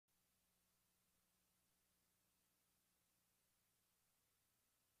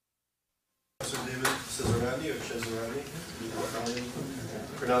Cesarani, or Cesarani, Italian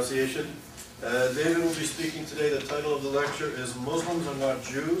pronunciation. David will be speaking today. The title of the lecture is Muslims Are Not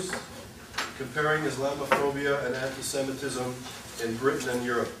Jews, Comparing Islamophobia and Antisemitism in Britain and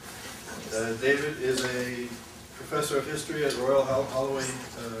Europe. David is a professor of history at Royal Holloway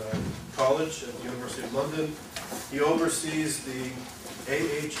College at the University of London. He oversees the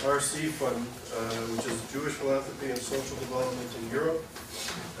AHRC Fund, which is Jewish Philanthropy and Social Development in Europe.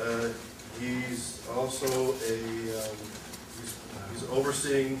 He's also he's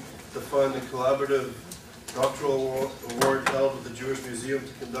overseeing the fund and collaborative doctoral award held with the Jewish Museum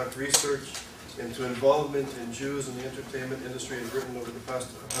to conduct research into involvement in Jews in the entertainment industry in Britain over the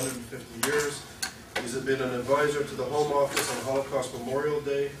past 150 years. He's been an advisor to the Home Office on Holocaust Memorial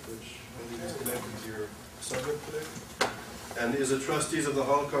Day, which I think is connected to your subject today, and is a trustee of the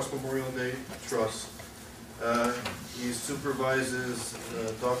Holocaust Memorial Day Trust. He supervises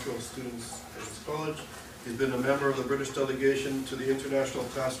doctoral students at his college. He's been a member of the British delegation to the International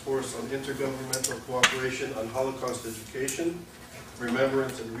Task Force on Intergovernmental Cooperation on Holocaust Education,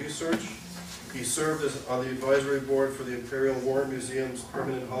 Remembrance and Research. He served on the advisory board for the Imperial War Museum's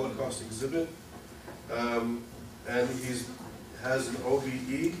permanent Holocaust exhibit. And he has an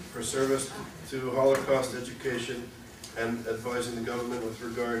OBE for service to Holocaust education and advising the government with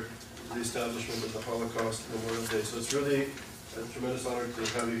regard to the establishment of the Holocaust Memorial Day. So it's really a tremendous honor to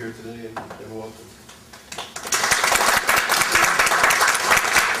have you here today, and welcome.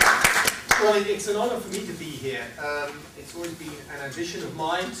 Well, it's an honor for me to be here. It's always been an ambition of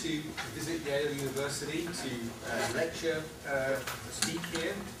mine to visit Yale University, to lecture, speak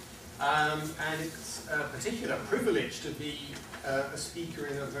here. And it's a particular privilege to be a speaker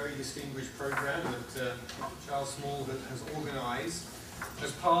in a very distinguished program that Charles Small has organized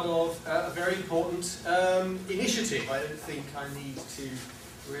as part of a very important initiative. I don't think I need to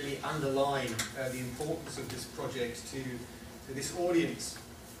really underline the importance of this project to this audience.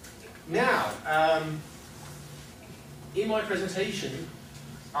 Now, in my presentation,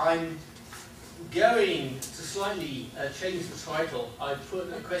 I'm going to slightly change the title. I've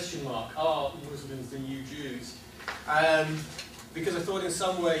put a question mark, are Muslims the new Jews? Because I thought in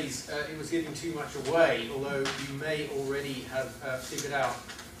some ways it was giving too much away, although you may already have figured out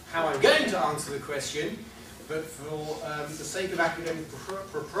how I'm going to answer the question. But for the sake of academic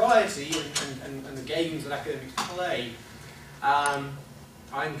propriety and the games that academics play,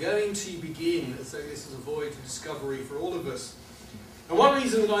 I'm going to begin as though this is a voyage of discovery for all of us. And one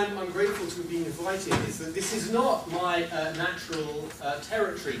reason that I'm grateful to have been invited is that this is not my natural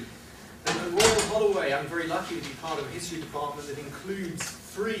territory. And at Royal Holloway, I'm very lucky to be part of a history department that includes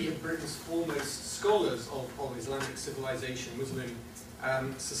 3 of Britain's foremost scholars of Islamic civilization, Muslim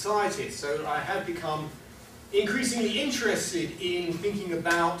societies. So I have become increasingly interested in thinking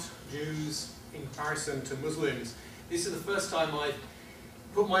about Jews in comparison to Muslims. This is the first time I've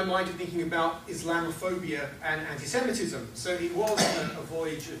put my mind to thinking about Islamophobia and antisemitism. So it was a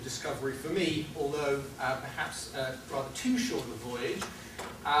voyage of discovery for me, although perhaps rather too short a voyage.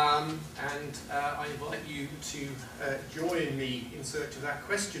 And I invite you to join me in search of that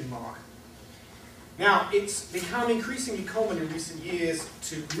question mark. Now, it's become increasingly common in recent years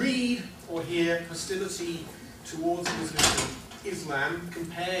to read or hear hostility towards Muslims and Islam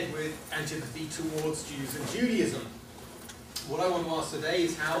compared with antipathy towards Jews and Judaism. What I want to ask today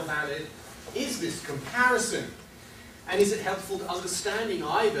is how valid is this comparison? And is it helpful to understanding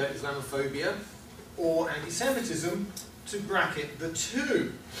either Islamophobia or anti-Semitism to bracket the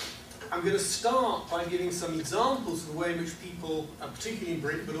two? I'm going to start by giving some examples of the way in which people, particularly in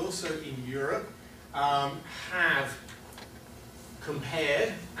Britain but also in Europe, have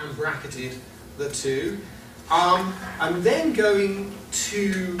compared and bracketed the two. I'm then going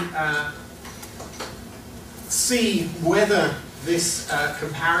to see whether this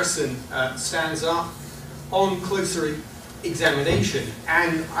comparison stands up on closer examination.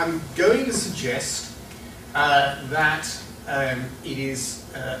 And I'm going to suggest that it is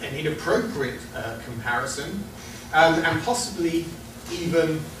an inappropriate comparison and possibly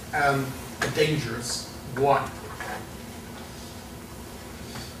even a dangerous one.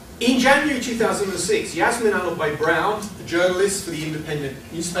 In January 2006, Yasmin Al-Brown, a journalist for the Independent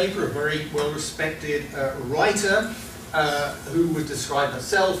newspaper, a very well-respected writer who would describe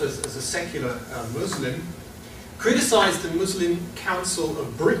herself as a secular Muslim, criticized the Muslim Council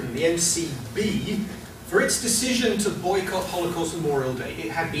of Britain, the MCB, for its decision to boycott Holocaust Memorial Day.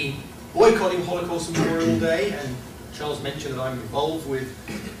 It had been boycotting Holocaust Memorial Day, and Charles mentioned that I'm involved with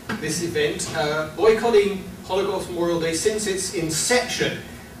this event, boycotting Holocaust Memorial Day since its inception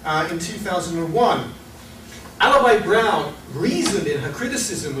in 2001. Al-Brown reasoned in her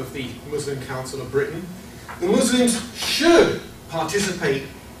criticism of the Muslim Council of Britain The Muslims should participate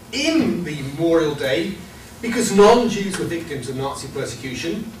in the Memorial Day because non-Jews were victims of Nazi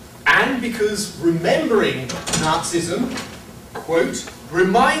persecution and because remembering Nazism, quote,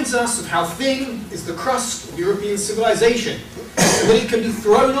 reminds us of how thin is the crust of European civilization and that it can be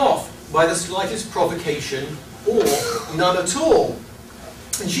thrown off by the slightest provocation or none at all.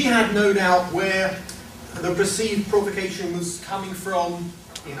 And she had no doubt where the perceived provocation was coming from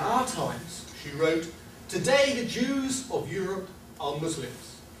in our times. She wrote, "Today the Jews of Europe are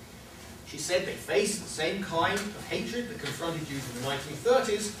Muslims." She said they face the same kind of hatred that confronted Jews in the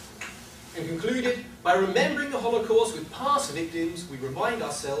 1930s, and concluded, "By remembering the Holocaust with past victims, we remind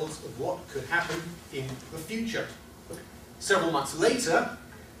ourselves of what could happen in the future." Several months later,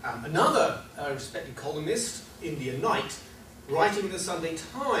 another respected columnist, India Knight, writing in the Sunday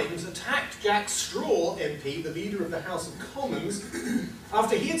Times, attacked Jack Straw MP, the leader of the House of Commons,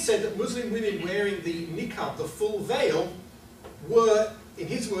 after he had said that Muslim women wearing the niqab, the full veil, were, in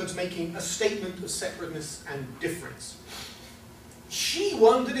his words, making a statement of separateness and difference. She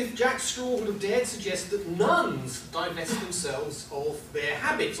wondered if Jack Straw would have dared suggest that nuns divest themselves of their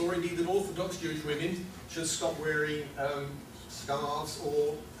habits, or indeed that Orthodox Jewish women should stop wearing scarves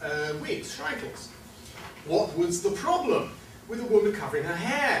or wigs, shreikels. What was the problem with a woman covering her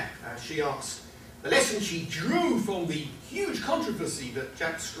hair, she asked. The lesson she drew from the huge controversy that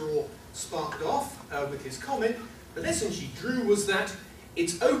Jack Straw sparked off with his comment, the lesson she drew was that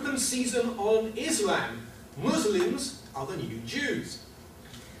it's open season on Islam. Muslims are the new Jews.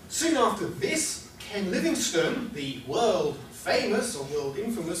 Soon after this, Ken Livingstone, the world famous or world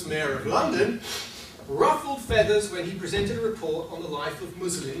infamous mayor of London, ruffled feathers when he presented a report on the life of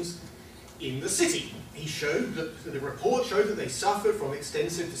Muslims in the city. He showed that the report showed that they suffered from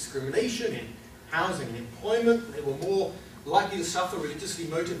extensive discrimination in housing and employment. They were more likely to suffer religiously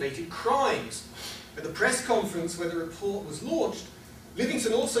motivated crimes. At the press conference where the report was launched,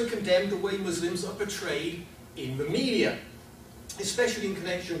 Livingstone also condemned the way Muslims are portrayed in the media, especially in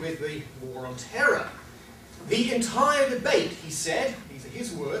connection with the war on terror. The entire debate, he said, these are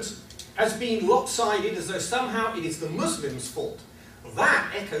his words, has been lopsided as though somehow it is the Muslims' fault. That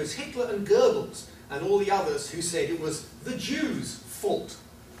echoes Hitler and Goebbels and all the others who said it was the Jews' fault.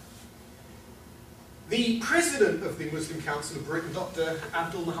 The president of the Muslim Council of Britain, Dr.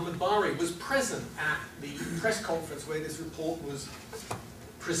 Abdul Muhammad Bari, was present at the press conference where this report was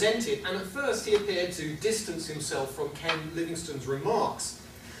presented, and at first he appeared to distance himself from Ken Livingstone's remarks.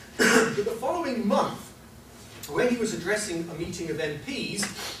 But the following month, when he was addressing a meeting of MPs,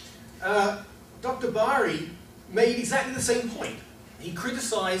 Dr. Bari made exactly the same point. He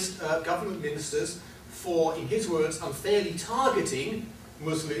criticised government ministers for, in his words, unfairly targeting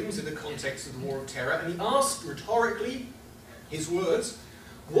Muslims in the context of the war of terror, and he asked rhetorically, his words,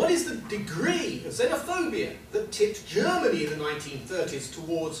 what is the degree of xenophobia that tipped Germany in the 1930s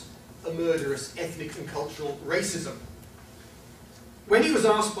towards a murderous ethnic and cultural racism? When he was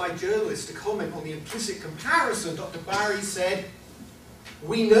asked by journalists to comment on the implicit comparison, Dr. Bari said,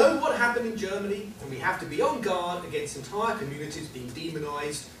 "We know what happened in Germany, and we have to be on guard against entire communities being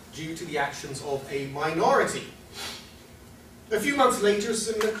demonized due to the actions of a minority." A few months later, a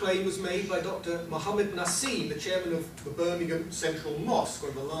similar claim was made by Dr. Mohammed Nassim, the chairman of the Birmingham Central Mosque, one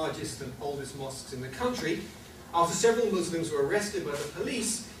of the largest and oldest mosques in the country, after several Muslims were arrested by the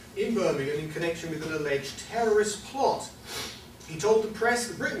police in Birmingham in connection with an alleged terrorist plot. He told the press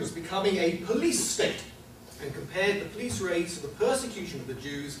that Britain was becoming a police state and compared the police raids to the persecution of the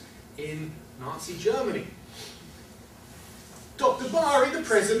Jews in Nazi Germany. Dr. Bari, the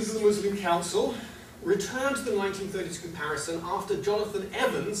president of the Muslim Council, returned to the 1930s comparison after Jonathan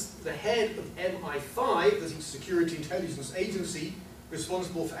Evans, the head of MI5, the Security Intelligence Agency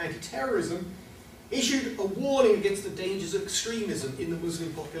responsible for anti-terrorism, issued a warning against the dangers of extremism in the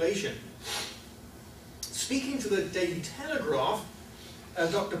Muslim population. Speaking to the Daily Telegraph,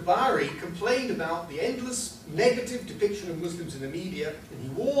 Dr. Bari complained about the endless negative depiction of Muslims in the media, and he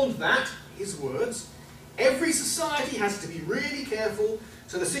warned that, his words, every society has to be really careful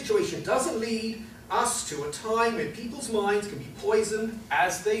so the situation doesn't lead us to a time when people's minds can be poisoned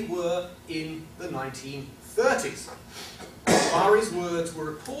as they were in the 1930s. Bari's words were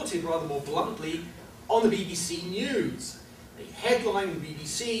reported rather more bluntly on the BBC News. A headline in the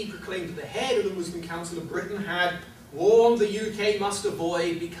BBC proclaimed that the head of the Muslim Council of Britain had warned the UK must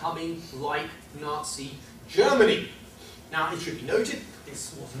avoid becoming like Nazi Germany. Now, it should be noted,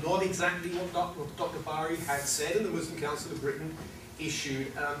 this was not exactly what Dr. Bari had said, and the Muslim Council of Britain issued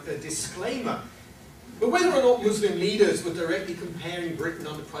a disclaimer. But whether or not Muslim leaders were directly comparing Britain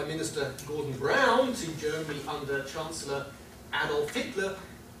under Prime Minister Gordon Brown to Germany under Chancellor Adolf Hitler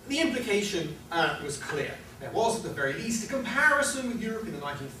The implication was clear. There was, at the very least, a comparison with Europe in the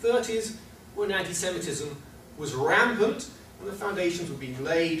 1930s, when anti-Semitism was rampant and the foundations were being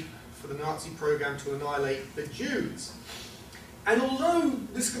laid for the Nazi program to annihilate the Jews. And although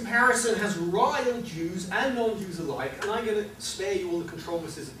this comparison has riled Jews and non-Jews alike, and I'm going to spare you all the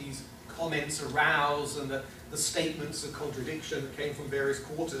controversies that these comments arouse and the statements of contradiction that came from various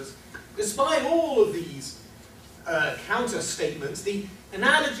quarters, despite all of these counter-statements, the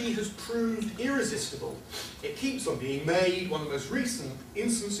analogy has proved irresistible. It keeps on being made. One of the most recent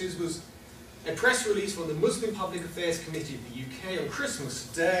instances was a press release from the Muslim Public Affairs Committee of the UK on Christmas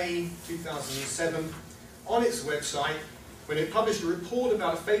Day 2007 on its website, when it published a report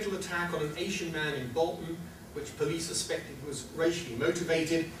about a fatal attack on an Asian man in Bolton, which police suspected was racially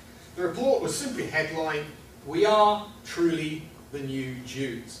motivated. The report was simply headlined, "We are truly the new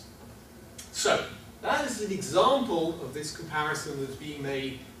Jews." So, that is an example of this comparison that's being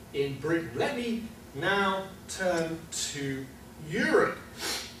made in Britain. Let me now turn to Europe.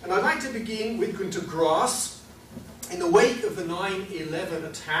 And I'd like to begin with Günter Grass. In the wake of the 9/11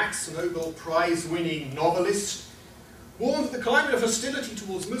 attacks, a Nobel Prize-winning novelist warned that the climate of hostility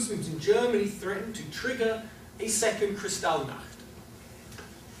towards Muslims in Germany threatened to trigger a second Kristallnacht.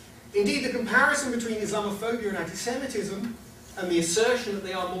 Indeed, the comparison between Islamophobia and antisemitism and the assertion that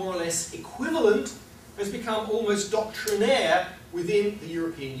they are more or less equivalent has become almost doctrinaire within the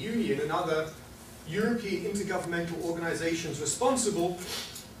European Union and other European intergovernmental organizations responsible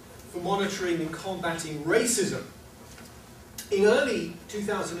for monitoring and combating racism. In early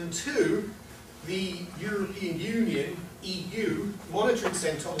 2002, the European Union, EU, Monitoring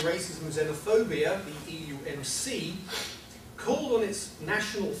Centre on Racism and Xenophobia, the EUMC, called on its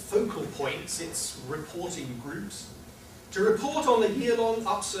national focal points, its reporting groups, to report on the year-long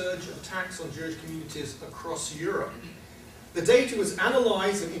upsurge of attacks on Jewish communities across Europe. The data was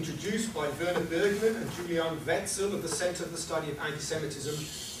analysed and introduced by Werner Bergmann and Julian Wetzel of the Centre for the Study of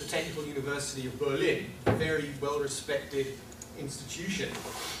Antisemitism, the Technical University of Berlin, a very well-respected institution.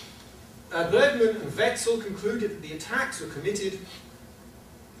 Bergmann and Wetzel concluded that the attacks were committed,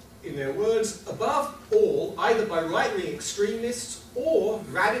 in their words, above all, either by right-wing extremists or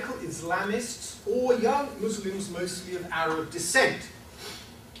radical Islamists or young Muslims, mostly of Arab descent.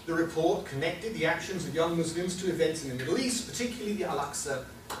 The report connected the actions of young Muslims to events in the Middle East, particularly the Al-Aqsa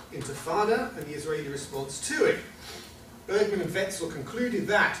Intifada and the Israeli response to it. Bergmann and Wetzel concluded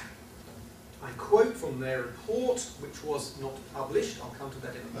that, I quote from their report, which was not published, I'll come to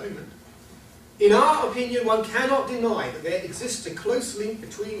that in a moment, "In our opinion, one cannot deny that there exists a close link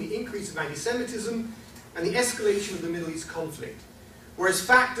between the increase of anti-Semitism and the escalation of the Middle East conflict, whereas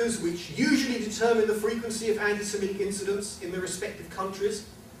factors which usually determine the frequency of anti-Semitic incidents in the respective countries,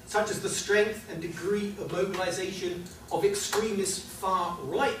 such as the strength and degree of mobilization of extremist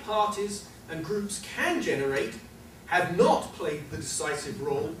far-right parties and groups can generate, have not played the decisive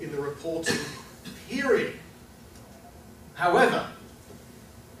role in the reporting period." However,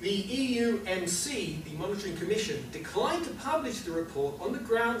 the EUMC, the Monitoring Commission, declined to publish the report on the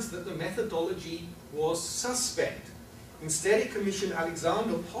grounds that the methodology was suspect. Instead, it commissioned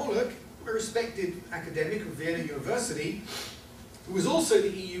Alexander Pollock, a respected academic of Vienna University, who was also the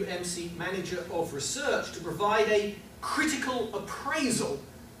EUMC Manager of Research, to provide a critical appraisal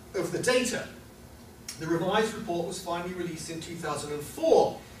of the data. The revised report was finally released in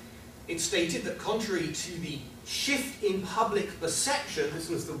 2004. It stated that contrary to the shift in public perception, this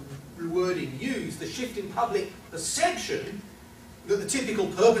was the wording used, the shift in public perception that the typical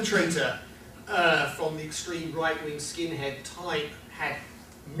perpetrator from the extreme right-wing skinhead type had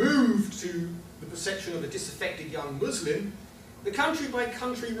moved to the perception of a disaffected young Muslim, the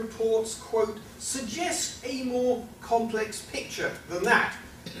country-by-country reports, quote, suggest a more complex picture than that,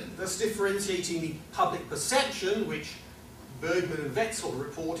 thus differentiating the public perception, which Bergmann and Wetzel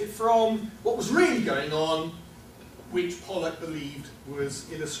reported, from what was really going on, which Pollock believed was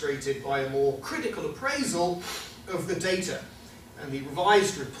illustrated by a more critical appraisal of the data. And the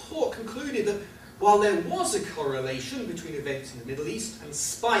revised report concluded that while there was a correlation between events in the Middle East and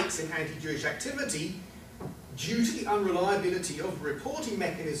spikes in anti-Jewish activity, due to the unreliability of reporting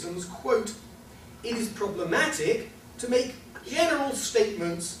mechanisms, quote, it is problematic to make general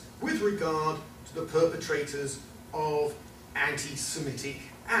statements with regard to the perpetrators of anti-Semitic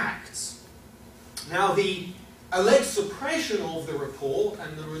acts. Now, the alleged suppression of the report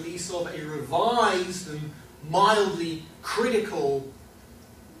and the release of a revised and mildly critical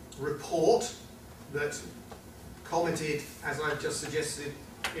report that commented, as I've just suggested,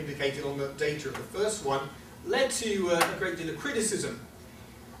 indicated on the data of the first one, led to a great deal of criticism,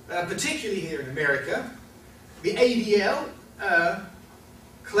 particularly here in America. The ADL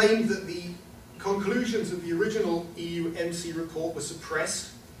claimed that the conclusions of the original EU MC report were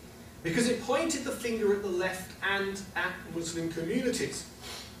suppressed because it pointed the finger at the left and at Muslim communities.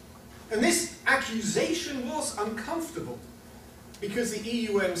 And this accusation was uncomfortable because the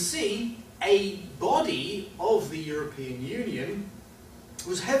EUMC, a body of the European Union,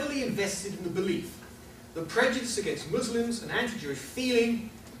 was heavily invested in the belief that prejudice against Muslims and anti-Jewish feeling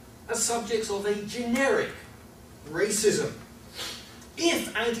are subjects of a generic racism.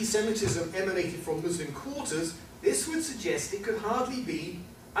 If anti-Semitism emanated from Muslim quarters, this would suggest it could hardly be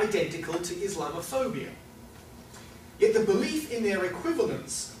identical to Islamophobia. Yet the belief in their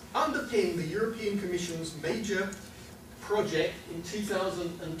equivalence underpinned the European Commission's major project in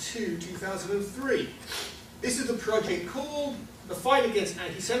 2002-2003. This is the project called The Fight Against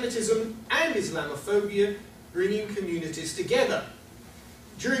Anti-Semitism and Islamophobia, Bringing Communities Together.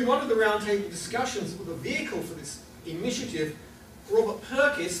 During one of the roundtable discussions with the vehicle for this initiative, Robert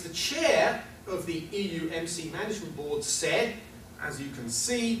Purkis, the chair of the EU MC Management Board, said, as you can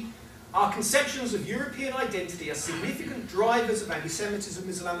see, our conceptions of European identity are significant drivers of anti-Semitism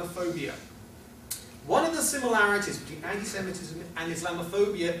and Islamophobia. One of the similarities between anti-Semitism and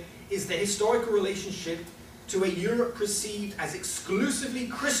Islamophobia is the historical relationship to a Europe perceived as exclusively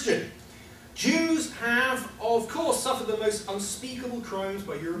Christian. Jews have, of course, suffered the most unspeakable crimes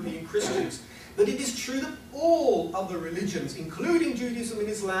by European Christians, but it is true that all other religions, including Judaism and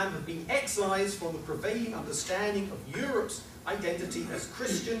Islam, have been excised from the prevailing understanding of Europe's identity as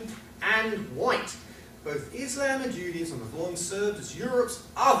Christian and white. Both Islam and Judaism have long served as Europe's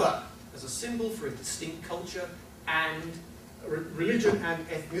other, as a symbol for a distinct culture and religion and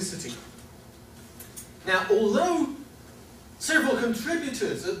ethnicity. Now, although several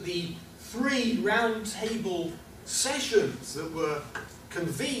contributors at the 3 roundtable sessions that were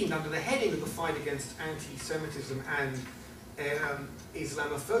convened under the heading of the fight against anti-Semitism and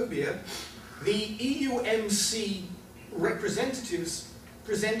Islamophobia, the EUMC representatives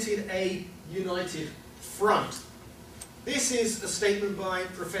presented a united front. This is a statement by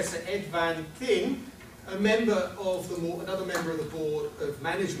Professor Ed van Thyn, another member of the Board of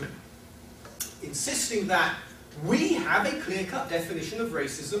Management, insisting that we have a clear-cut definition of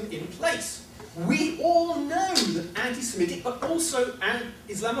racism in place. We all know that anti-Semitic, but also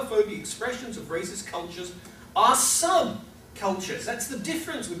Islamophobic expressions of racist cultures are subcultures. That's the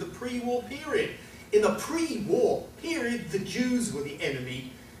difference with the pre-war period. In the pre-war period, the Jews were the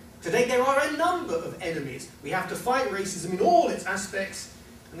enemy. Today there are a number of enemies. We have to fight racism in all its aspects,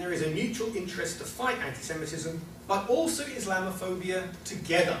 and there is a mutual interest to fight anti-Semitism, but also Islamophobia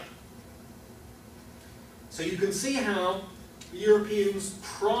together. So you can see how the Europeans'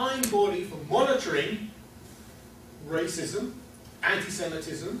 prime body for monitoring racism,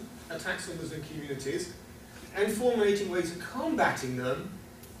 anti-Semitism, attacks on Muslim communities, and formulating ways of combating them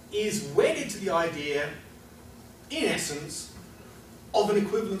is wedded to the idea, in essence, of an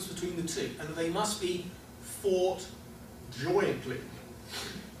equivalence between the two, and that they must be fought jointly.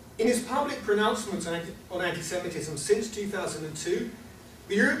 In his public pronouncements on anti-Semitism since 2002,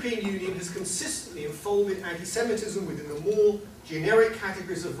 the European Union has consistently enfolded anti-Semitism within the more generic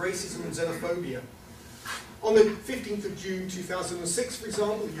categories of racism and xenophobia. On the 15th of June 2006, for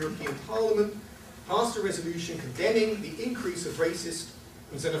example, the European Parliament passed a resolution condemning the increase of racist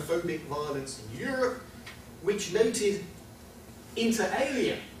and xenophobic violence in Europe, which noted inter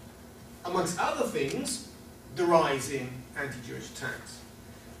alia, amongst other things, the rise in anti-Jewish attacks.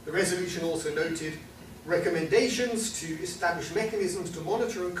 The resolution also noted recommendations to establish mechanisms to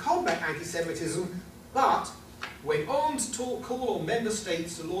monitor and combat anti-Semitism, but went on to call on member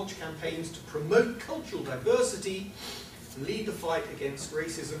states to launch campaigns to promote cultural diversity and lead the fight against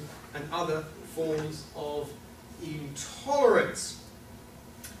racism and other forms of intolerance.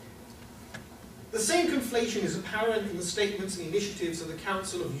 The same conflation is apparent in the statements and initiatives of the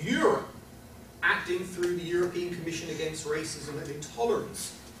Council of Europe, acting through the European Commission Against Racism and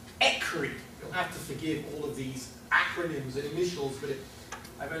Intolerance, ECRI. You'll have to forgive all of these acronyms and initials, but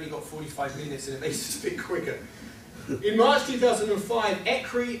I've only got 45 minutes and it makes it a bit quicker. In March 2005,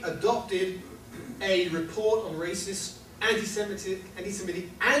 ECRI adopted a report on racist, anti-Semitic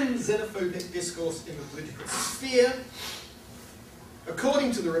and xenophobic discourse in the political sphere.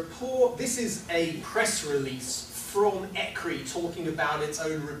 According to the report, this is a press release from ECRI talking about its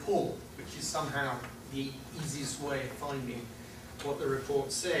own report, which is somehow the easiest way of finding what the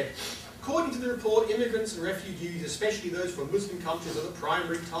report said. According to the report, immigrants and refugees, especially those from Muslim countries, are the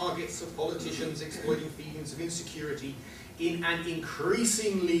primary targets of politicians exploiting feelings of insecurity in an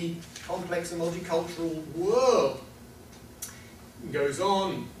increasingly complex and multicultural world. It goes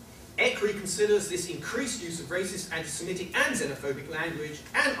on, ECRI considers this increased use of racist, anti-Semitic and xenophobic language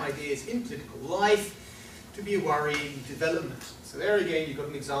and ideas in political life to be a worrying development. So there again you've got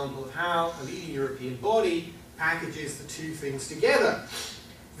an example of how a leading European body packages the two things together.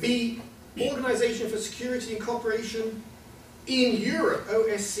 The Organization for Security and Cooperation in Europe,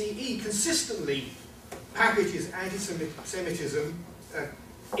 OSCE, consistently packages anti-Semitism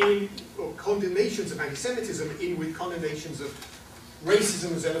or condemnations of anti-Semitism in with condemnations of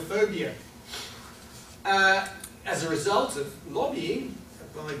racism and xenophobia. As a result of lobbying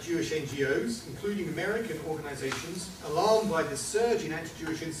by Jewish NGOs, including American organizations, alarmed by the surge in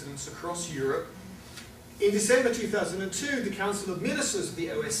anti-Jewish incidents across Europe, in December 2002, the Council of Ministers of the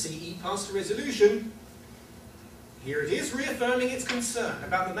OSCE passed a resolution, here it is, reaffirming its concern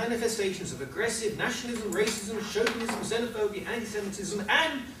about the manifestations of aggressive nationalism, racism, chauvinism, xenophobia, anti-Semitism,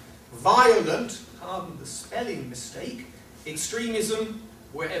 and violent, pardon the spelling mistake, extremism,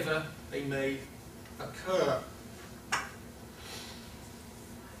 wherever they may occur.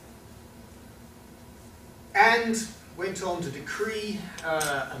 And went on to decree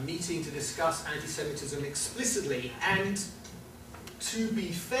a meeting to discuss anti-Semitism explicitly. And to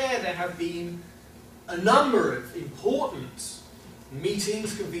be fair, there have been a number of important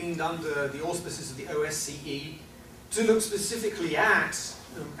meetings convened under the auspices of the OSCE to look specifically at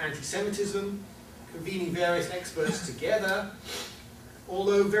anti-Semitism, convening various experts together,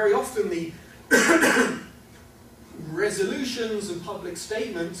 although very often the resolutions and public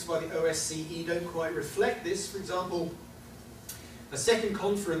statements by the OSCE don't quite reflect this. For example, a second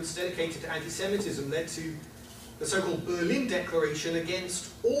conference dedicated to anti-Semitism led to the so-called Berlin Declaration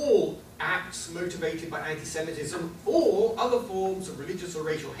against all acts motivated by anti-Semitism or other forms of religious or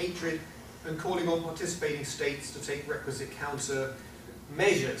racial hatred, and calling on participating states to take requisite counter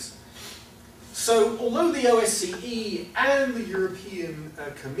measures. So, although the OSCE and the European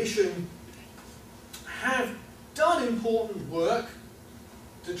Commission have done important work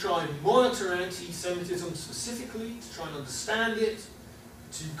to try and monitor anti-Semitism specifically, to try and understand it,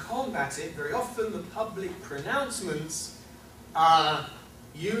 to combat it, very often the public pronouncements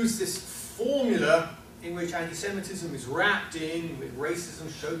use this formula in which anti-Semitism is wrapped in with racism,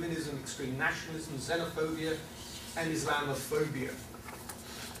 chauvinism, extreme nationalism, xenophobia, and Islamophobia.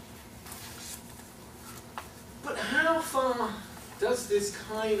 But how far does this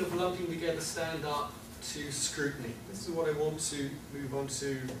kind of lumping together stand up to scrutiny? This is what I want to move on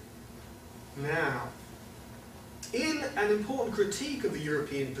to now. In an important critique of the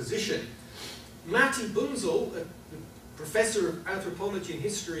European position, Matti Bunzel, a professor of anthropology and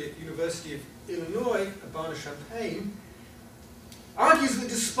history at the University of Illinois, Urbana-Champaign, argues that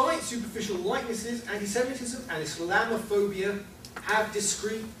despite superficial likenesses, anti-Semitism and Islamophobia have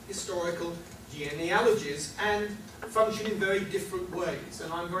discrete historical genealogies and function in very different ways.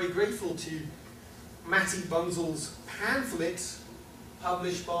 And I'm very grateful to Matti Bunzel's pamphlet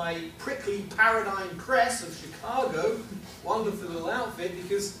published by Prickly Paradigm Press of Chicago, wonderful little outfit,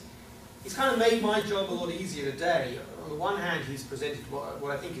 because he's kind of made my job a lot easier today. On the one hand, he's presented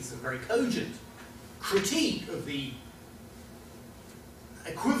what I think is a very cogent critique of the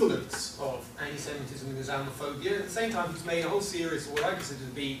equivalence of anti-Semitism and Islamophobia. At the same time, he's made a whole series of what I consider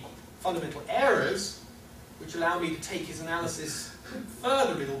to be fundamental errors, which allow me to take his analysis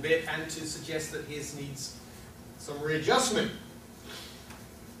further a little bit and to suggest that his needs some readjustment.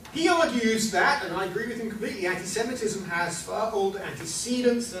 He argues that, and I agree with him completely, anti-Semitism has far older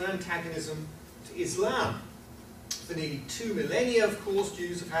antecedents than antagonism to Islam. For nearly 2 millennia, of course,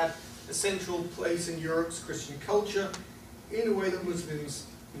 Jews have had a central place in Europe's Christian culture in a way that Muslims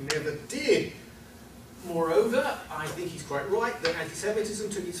never did. Moreover, I think he's quite right that anti-Semitism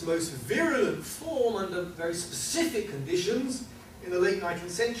took its most virulent form under very specific conditions in the late 19th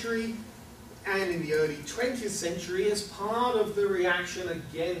century and in the early 20th century as part of the reaction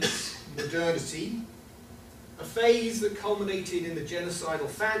against modernity, a phase that culminated in the genocidal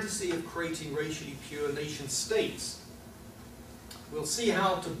fantasy of creating racially pure nation states. We'll see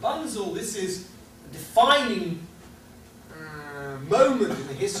how to Bunzel this is a defining moment in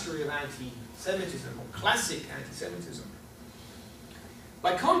the history of anti-Semitism, or classic anti-Semitism.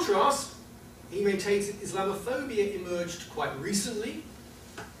 By contrast, he maintains that Islamophobia emerged quite recently,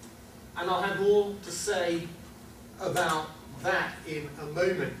 and I'll have more to say about that in a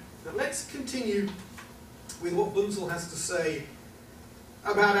moment. But let's continue with what Bunzel has to say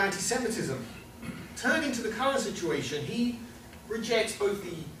about anti-Semitism. Turning to the current situation, he rejects both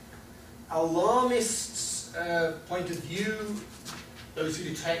the alarmists' point of view, those who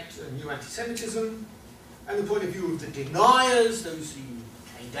detect new anti-Semitism, and the point of view of the deniers, those who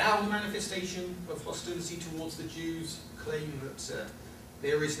came down the manifestation of hostility towards the Jews, claim that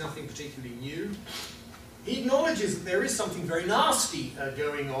there is nothing particularly new. He acknowledges that there is something very nasty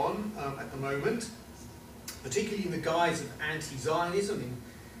going on at the moment, particularly in the guise of anti-Zionism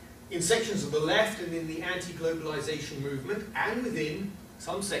in sections of the left and in the anti-globalization movement, and within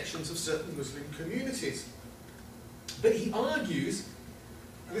some sections of certain Muslim communities. But he argues,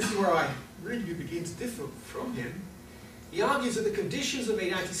 and this is where I really do begin to differ from him, he argues that the conditions that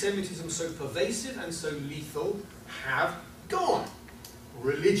made anti-Semitism so pervasive and so lethal have gone.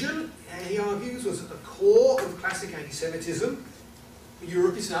 Religion, he argues, was at the core of classic anti-Semitism.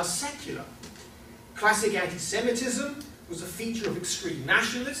 Europe is now secular. Classic anti-Semitism was a feature of extreme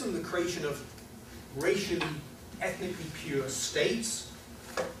nationalism, the creation of racially, ethnically pure states.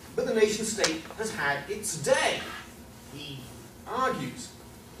 But the nation-state has had its day, he argues.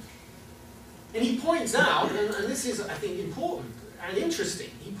 And he points out, and this is, I think, important and interesting,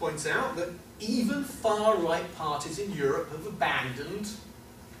 he points out that even far-right parties in Europe have abandoned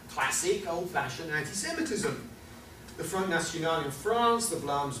classic, old-fashioned anti-Semitism. The Front National in France, the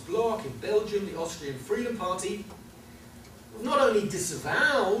Vlaams Blok in Belgium, the Austrian Freedom Party have not only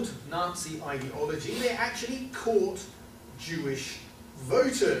disavowed Nazi ideology, they actually court Jewish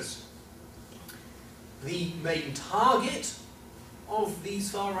voters. The main target of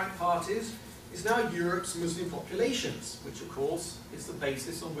these far-right parties is now Europe's Muslim populations, which of course is the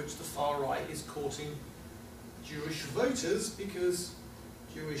basis on which the far-right is courting Jewish voters, because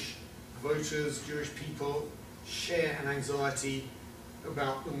Jewish voters, Jewish people, share an anxiety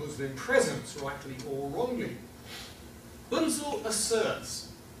about the Muslim presence, rightly or wrongly. Bunzel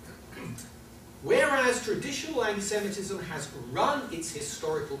asserts, whereas traditional anti-Semitism has run its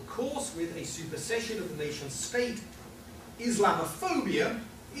historical course with a supersession of the nation-state, Islamophobia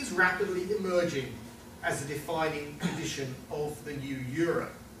is rapidly emerging as a defining condition of the new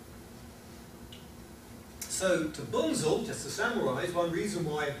Europe. So, to Bunzel, just to summarize, one reason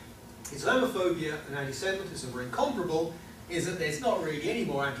why Islamophobia and anti-Semitism are incomparable is that there's not really any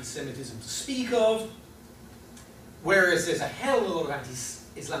more anti-Semitism to speak of, whereas there's a hell of a lot of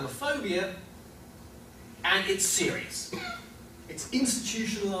anti-Islamophobia, and it's serious. It's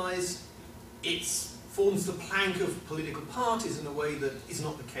institutionalized, it forms the plank of political parties in a way that is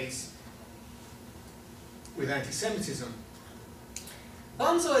not the case with anti-Semitism.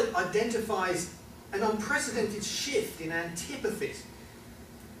 Bunzel identifies an unprecedented shift in antipathies.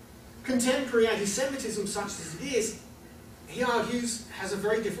 Contemporary anti-Semitism, such as it is, he argues, has a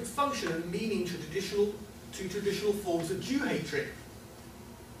very different function and meaning to traditional forms of Jew hatred.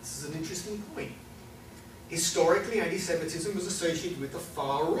 This is an interesting point. Historically, anti-Semitism was associated with the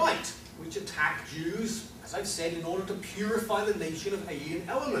far right, which attacked Jews, as I've said, in order to purify the nation of alien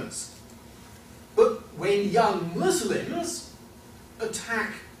elements. But when young Muslims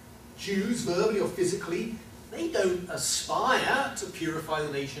attack Jews verbally or physically, they don't aspire to purify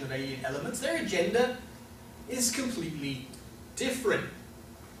the nation of alien elements. Their agenda is completely different.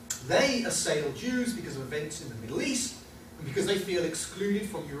 They assail Jews because of events in the Middle East, and because they feel excluded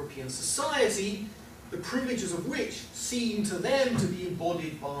from European society, the privileges of which seem to them to be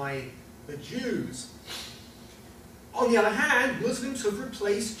embodied by the Jews. On the other hand, Muslims have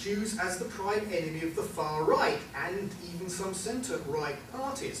replaced Jews as the prime enemy of the far right, and even some centre-right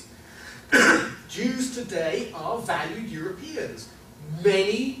parties. Jews today are valued Europeans.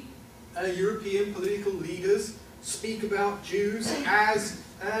 Many European political leaders speak about Jews as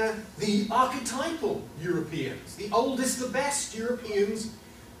the archetypal Europeans, the oldest, the best Europeans,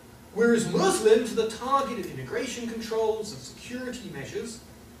 whereas Muslims are the target of immigration controls and security measures.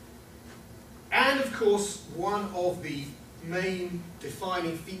 And of course, one of the main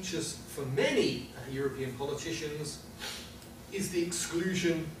defining features for many European politicians is the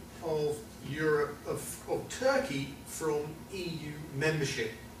exclusion of Europe, of Turkey from EU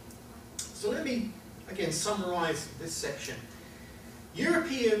membership. So let me again summarize this section.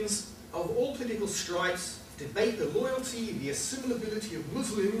 Europeans of all political stripes debate the loyalty, the assimilability of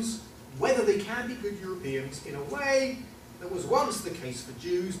Muslims, whether they can be good Europeans in a way that was once the case for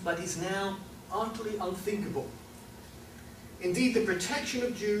Jews, but is now utterly unthinkable. Indeed, the protection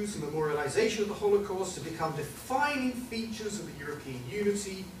of Jews and memorialization of the Holocaust have become defining features of the European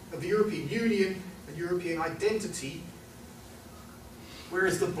unity, of the European Union and European identity,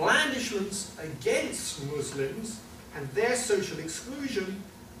 whereas the blandishments against Muslims and their social exclusion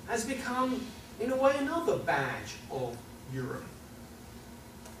has become, in a way, another badge of Europe.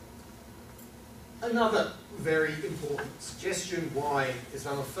 Another very important suggestion why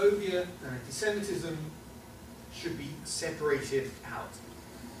Islamophobia and anti-Semitism should be separated out.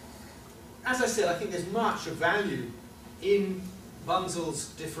 As I said, I think there's much of value in Bunzel's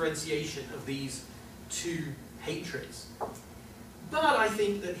differentiation of these two hatreds. But I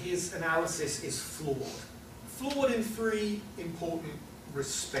think that his analysis is flawed. Flawed in three important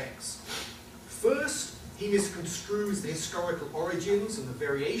respects. First, he misconstrues the historical origins and the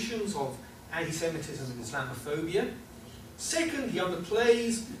variations of anti-Semitism and Islamophobia. Second, he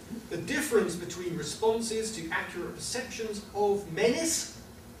underplays the difference between responses to accurate perceptions of menace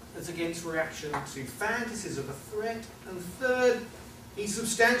as against reaction to fantasies of a threat. And third, he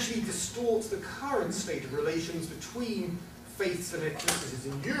substantially distorts the current state of relations between faiths and ethnicities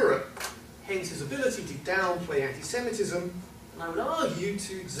in Europe, hence his ability to downplay anti-Semitism, and I would argue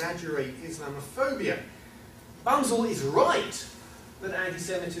to exaggerate Islamophobia. Bunzel is right that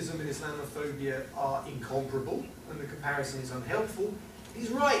anti-Semitism and Islamophobia are incomparable, and the comparison is unhelpful. He's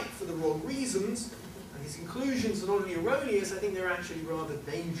right for the wrong reasons, and his conclusions are not only erroneous, I think they're actually rather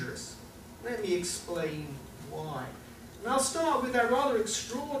dangerous. Let me explain why. And I'll start with that rather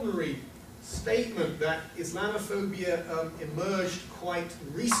extraordinary statement that Islamophobia emerged quite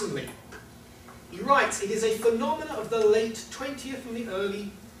recently. He writes, "It is a phenomenon of the late 20th and the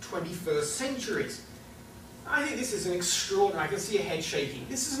early 21st centuries." I think this is an extraordinary, I can see a head shaking,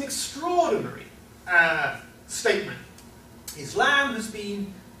 this is an extraordinary statement. Islam has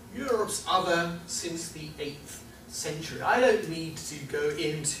been Europe's other since the 8th century. I don't need to go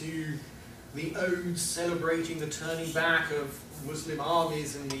into the odes celebrating the turning back of Muslim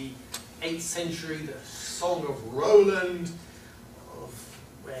armies in the 8th century, the Song of Roland,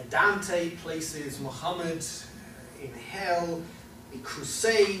 where Dante places Muhammad in hell, the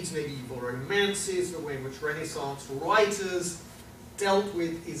Crusades, medieval romances, the way in which Renaissance writers dealt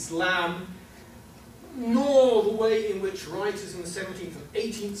with Islam, nor the way in which writers in the 17th and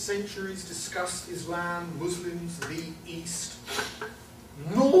 18th centuries discussed Islam, Muslims, the East,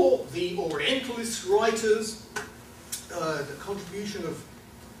 nor the Orientalist writers, the contribution of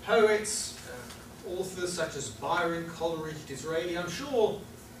poets, authors such as Byron, Coleridge, Disraeli. I'm sure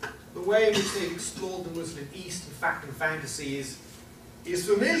the way in which they've explored the Muslim East in fact and fantasy is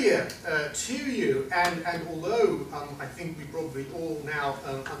familiar to you, and although I think we probably all now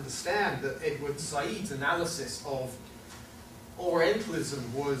understand that Edward Said's analysis of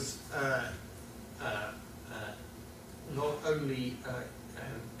Orientalism was not only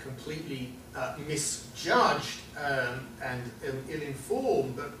completely misjudged and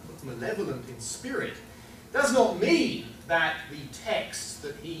ill-informed, but malevolent in spirit, does not mean that the texts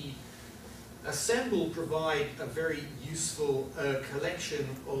that he assembled provide a very useful collection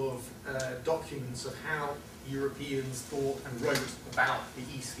of documents of how Europeans thought and wrote about the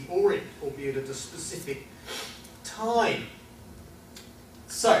East, the Orient, albeit at a specific time.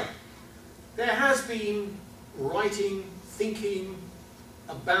 So, there has been writing, thinking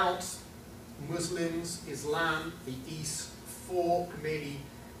about Muslims, Islam, the East for many,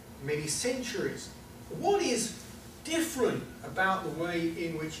 many centuries. What is different about the way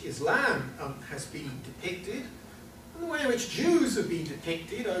in which Islam has been depicted, and the way in which Jews have been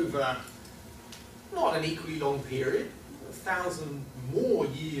depicted over not an equally long period, 1,000 more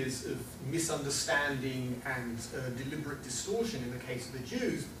years of misunderstanding and deliberate distortion in the case of the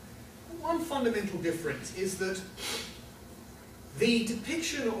Jews? One fundamental difference is that the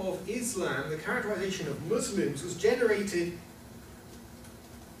depiction of Islam, the characterization of Muslims, was generated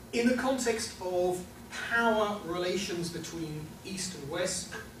in the context of power relations between East and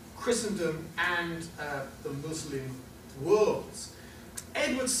West, Christendom and the Muslim worlds.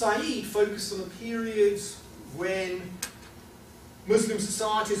 Edward Said focused on a period when Muslim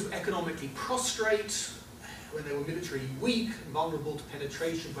societies were economically prostrate, when they were militarily weak, vulnerable to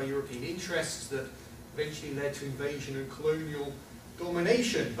penetration by European interests that eventually led to invasion and colonial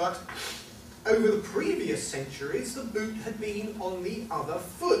domination. But over the previous centuries, the boot had been on the other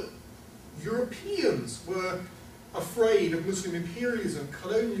foot. Europeans were afraid of Muslim imperialism,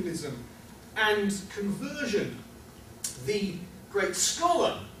 colonialism, and conversion. The great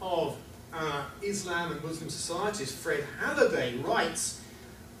scholar of Islam and Muslim societies, Fred Halliday, writes,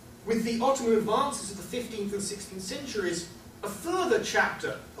 with the Ottoman advances of the 15th and 16th centuries, a further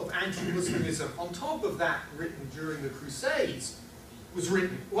chapter of anti-Muslimism on top of that written during the Crusades was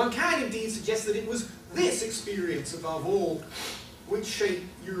written. One can indeed suggest that it was this experience above all which shaped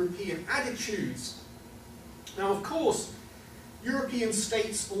European attitudes. Now, of course, European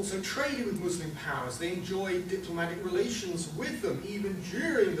states also traded with Muslim powers. They enjoyed diplomatic relations with them, even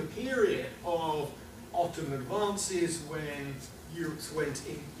during the period of Ottoman advances when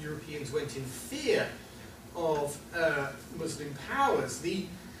Europeans went in fear of Muslim powers. The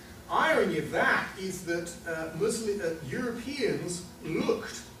irony of that is that Europeans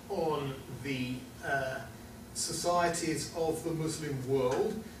looked on the societies of the Muslim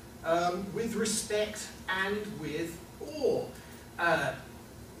world with respect and with awe.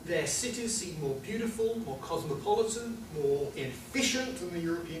 Their cities seem more beautiful, more cosmopolitan, more efficient than the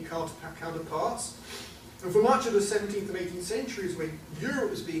European counterparts. And for much of the 17th and 18th centuries, when Europe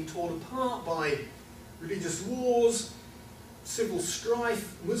was being torn apart by religious wars, civil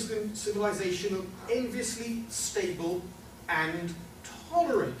strife, Muslim civilization was enviously stable and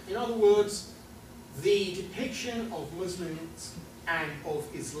tolerant. In other words, the depiction of Muslims and of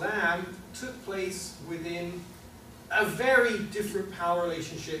Islam took place within a very different power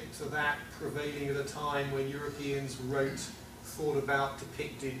relationship to that prevailing at a time when Europeans thought about,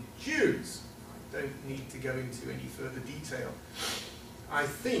 depicted Jews. I don't need to go into any further detail. I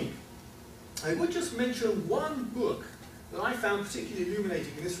think I would just mention one book that I found particularly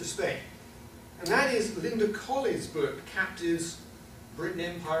illuminating in this respect, and that is Linda Colley's book, Captives, Britain,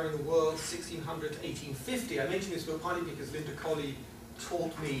 Empire and the World, 1600 to 1850. I mention this book partly because Linda Colley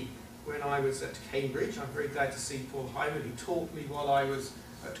taught me when I was at Cambridge. I'm very glad to see Paul Hyman, who taught me while I was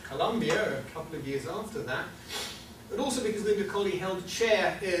at Columbia a couple of years after that, but also because Linda Colley held a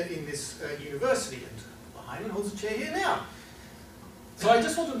chair in this university, and Paul Hyman holds a chair here now. So I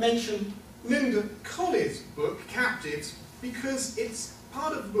just want to mention Linda Colley's book, Captives, because it's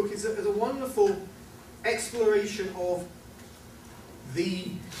part of the book is a wonderful exploration of the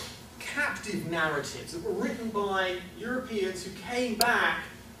captive narratives that were written by Europeans who came back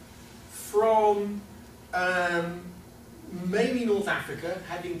from mainly North Africa,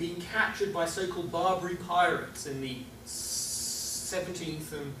 having been captured by so-called Barbary pirates in the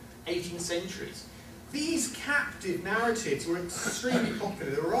 17th and 18th centuries. These captive narratives were extremely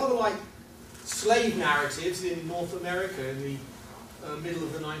popular. They were rather like slave narratives in North America in the middle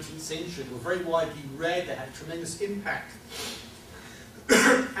of the 19th century. They were very widely read, they had a tremendous impact.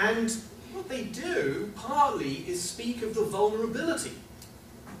 And what they do, partly, is speak of the vulnerability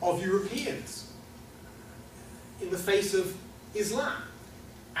of Europeans in the face of Islam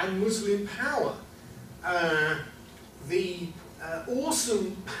and Muslim power. The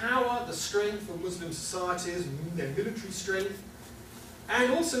awesome power, the strength of Muslim societies, their military strength,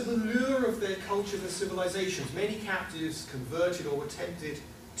 and also the lure of their culture, their civilizations. Many captives converted or were tempted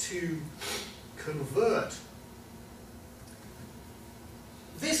to convert.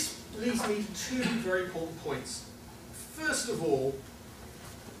 This leads me to two very important points. First of all,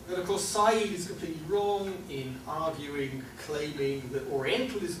 that of course Said is completely wrong in arguing, claiming that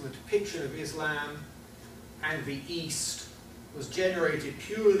Orientalism, a depiction of Islam and the East, was generated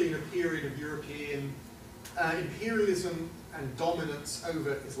purely in a period of European imperialism and dominance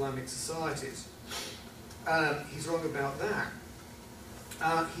over Islamic societies. He's wrong about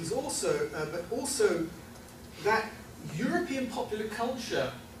that. He's also, but also that European popular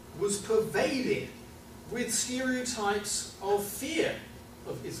culture was pervaded with stereotypes of fear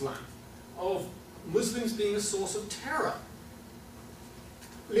of Islam, of Muslims being a source of terror.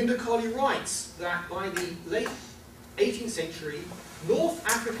 Linda Colley writes that by the late 18th century, North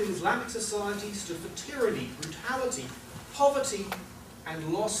African Islamic society stood for tyranny, brutality, poverty,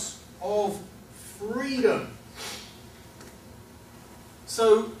 and loss of freedom.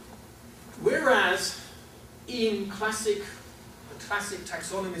 So, whereas in the classic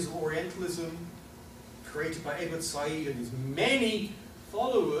taxonomies of Orientalism, created by Edward Said and his many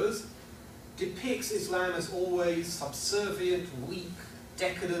followers, depicts Islam as always subservient, weak,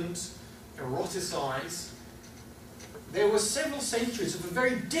 decadent, eroticized, there were several centuries of a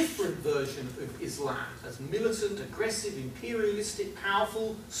very different version of Islam, as militant, aggressive, imperialistic,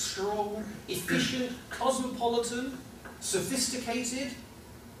 powerful, strong, efficient, cosmopolitan, sophisticated,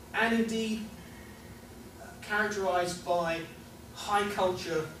 and indeed characterized by high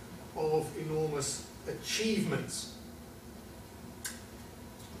culture of enormous achievements.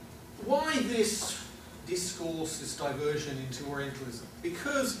 Why this discourse, this diversion into Orientalism?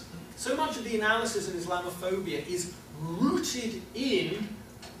 Because so much of the analysis of Islamophobia is rooted in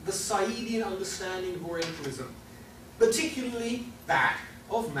the Saidian understanding of Orientalism, particularly that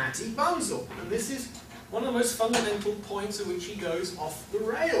of Matti Bunzel. And this is one of the most fundamental points at which he goes off the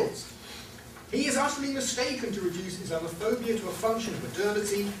rails. He is utterly mistaken to reduce Islamophobia to a function of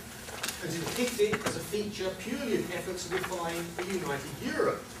modernity and to depict it as a feature purely of efforts to define a united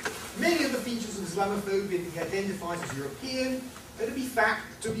Europe. Many of the features of Islamophobia that he identifies as European are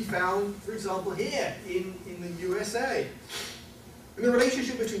to be found, for example, here in the USA. And the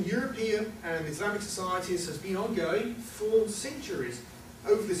relationship between European and Islamic societies has been ongoing for centuries.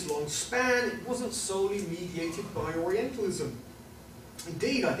 Over this long span, it wasn't solely mediated by Orientalism.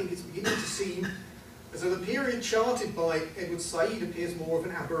 Indeed, I think it's beginning to seem as though the period charted by Edward Said appears more of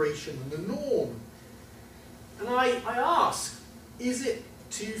an aberration than the norm. And I ask, is it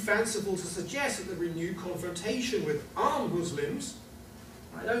too fanciful to suggest that the renewed confrontation with armed Muslims,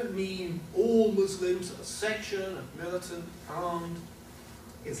 I don't mean all Muslims, a section of militant, armed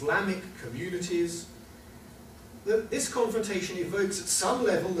Islamic communities, that this confrontation evokes at some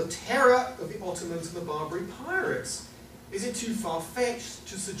level the terror of the Ottomans and the Barbary pirates. Is it too far-fetched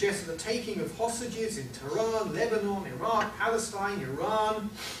to suggest that the taking of hostages in Tehran, Lebanon, Iraq, Palestine, Iran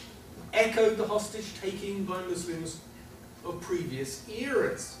echoed the hostage-taking by Muslims of previous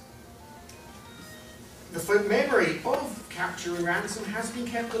eras? The folk memory of capture and ransom has been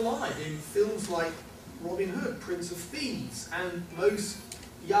kept alive in films like Robin Hood, Prince of Thieves, and most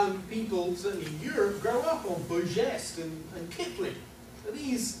young people, certainly in Europe, grow up on Beaugest and Kipling.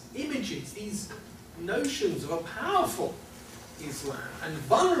 These images, these notions of a powerful Islam and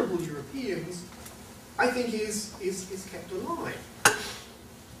vulnerable Europeans, I think is kept alive.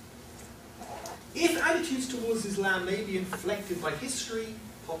 If attitudes towards Islam may be inflected by history,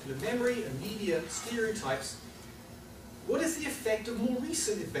 popular memory, and media stereotypes, what is the effect of more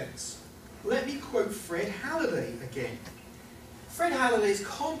recent events? Let me quote Fred Halliday again. Fred Halliday's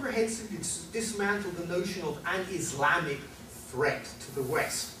comprehensively dismantled the notion of an Islamic threat to the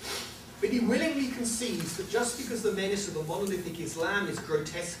West. But he willingly concedes that just because the menace of a monolithic Islam is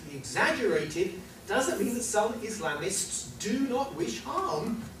grotesquely exaggerated, doesn't mean that some Islamists do not wish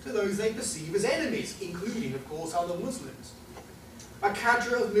harm to those they perceive as enemies, including, of course, other Muslims. A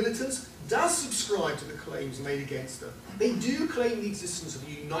cadre of militants does subscribe to the claims made against them. They do claim the existence of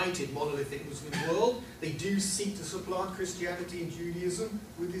a united monolithic Muslim world. They do seek to supplant Christianity and Judaism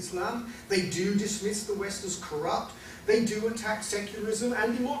with Islam. They do dismiss the West as corrupt. They do attack secularism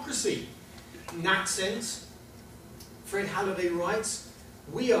and democracy. In that sense, Fred Halliday writes,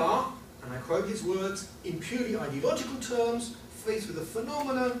 "We are," and I quote his words, "in purely ideological terms, faced with a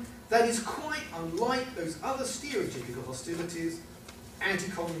phenomenon that is quite unlike those other stereotypical hostilities,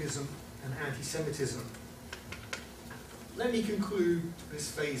 anti-communism and anti-Semitism." Let me conclude this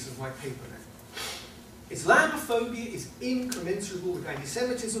phase of my paper now. Islamophobia is incommensurable with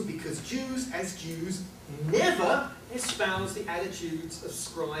anti-Semitism because Jews, as Jews, never espouse the attitudes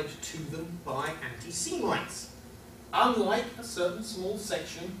ascribed to them by anti-Semites, unlike a certain small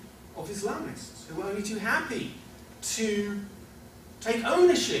section of Islamists who are only too happy to take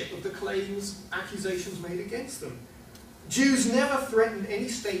ownership of the claims, accusations made against them. Jews never threatened any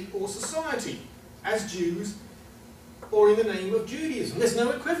state or society as Jews or in the name of Judaism. There's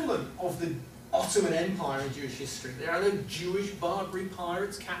no equivalent of the Ottoman Empire in Jewish history. There are no Jewish Barbary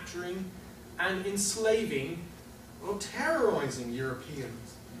pirates capturing and enslaving or terrorizing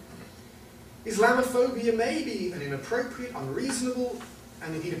Europeans. Islamophobia may be an inappropriate, unreasonable,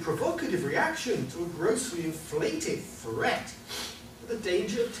 and indeed a provocative reaction to a grossly inflated threat. But the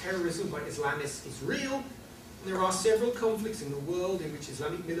danger of terrorism by Islamists is real. There are several conflicts in the world in which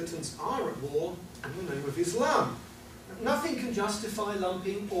Islamic militants are at war in the name of Islam. Nothing can justify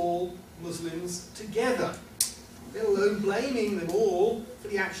lumping all Muslims together, let alone blaming them all for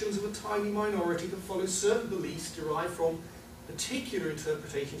the actions of a tiny minority that follows certain beliefs derived from particular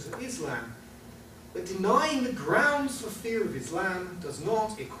interpretations of Islam. But denying the grounds for fear of Islam does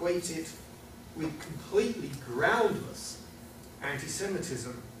not equate it with completely groundless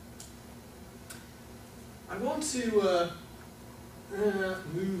anti-Semitism. I want to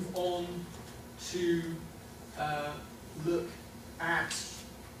move on to look at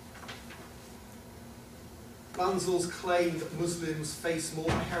Bunzel's claim that Muslims face more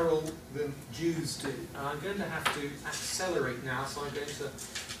peril than Jews do. And I'm going to have to accelerate now, so I'm going to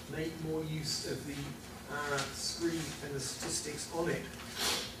make more use of the screen and the statistics on it.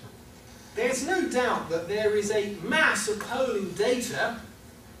 There's no doubt that there is a mass of polling data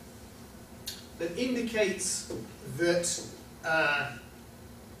that indicates that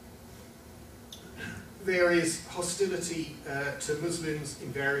there is hostility to Muslims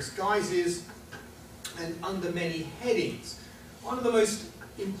in various guises and under many headings. One of the most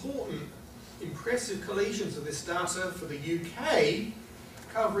important, impressive collations of this data for the UK,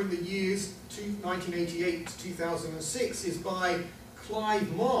 covering the years 1988 to 2006, is by Clive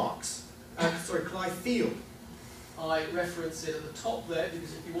Field. I reference it at the top there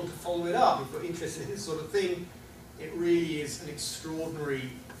because if you want to follow it up, if you're interested in this sort of thing, it really is an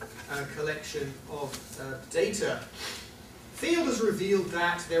extraordinary collection of data. Field has revealed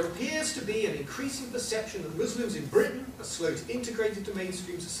that there appears to be an increasing perception that Muslims in Britain are slow to integrate into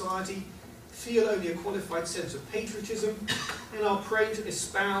mainstream society, feel only a qualified sense of patriotism, and are prone to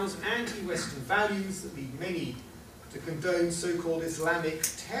espouse anti-Western values that lead many to condone so-called Islamic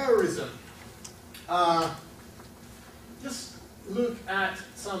terrorism. Just look at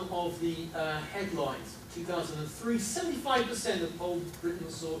some of the headlines. 2003, 75% of polled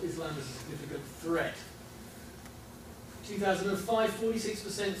Britons saw Islam as a significant threat. 2005,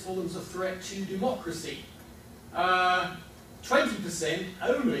 46% saw them as a threat to democracy. 20%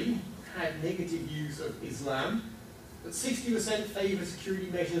 only had negative views of Islam, but 60% favoured security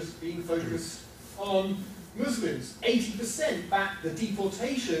measures being focused on Muslims. 80% backed the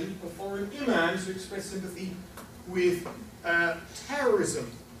deportation of foreign imams who expressed sympathy with terrorism.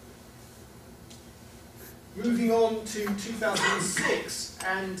 Moving on to 2006,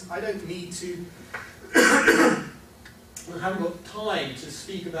 and I don't need to, I haven't got time to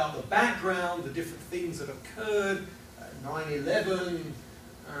speak about the background, the different things that occurred, 9/11,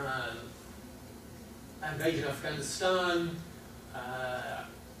 invasion of Afghanistan,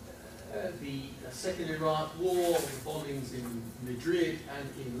 the Second Iraq War, the bombings in Madrid and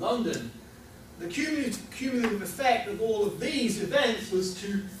in London. The cumulative effect of all of these events was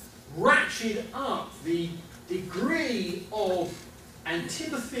to ratchet up the degree of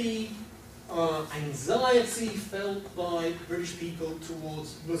antipathy, anxiety felt by British people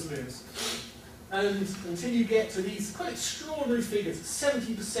towards Muslims. And until you get to these quite extraordinary figures,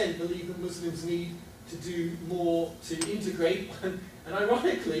 70% believe that Muslims need to do more to integrate. And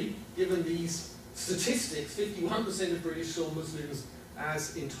ironically, given these statistics, 51% of British saw Muslims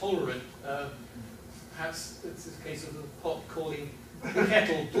as intolerant. Perhaps it's a case of the pot calling the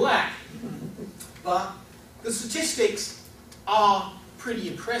kettle black. But the statistics are pretty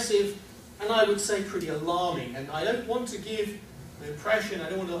impressive, and I would say pretty alarming. And I don't want to give the impression, I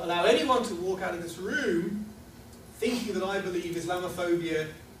don't want to allow anyone to walk out of this room thinking that I believe Islamophobia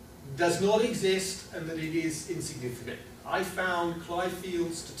does not exist and that it is insignificant. I found Clive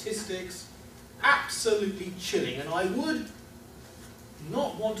Field's statistics absolutely chilling, and I would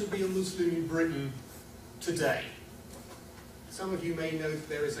not want to be a Muslim in Britain today. Some of you may know that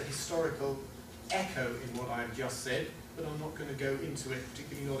there is a historical echo in what I've just said, but I'm not going to go into it,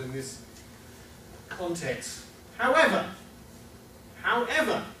 particularly not in this context. However,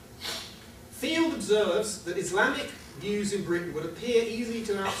 Field observes that Islamic views in Britain would appear easily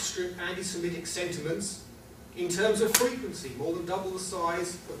to outstrip anti-Semitic sentiments in terms of frequency, more than double the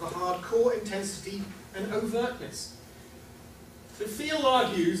size of the hardcore intensity and overtness. So Field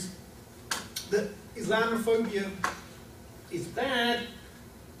argues that Islamophobia is bad,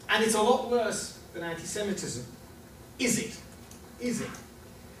 and it's a lot worse than anti-Semitism. Is it? Is it?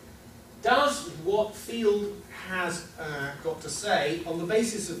 Does what Field has got to say, on the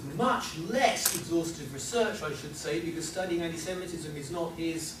basis of much less exhaustive research, I should say, because studying anti-Semitism is not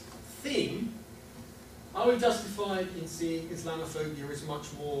his thing, are we justified in seeing Islamophobia as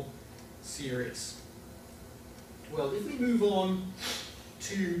much more serious? Well, if we move on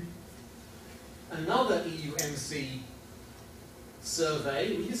to another EUMC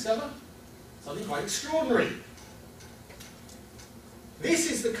survey, we discover something quite extraordinary.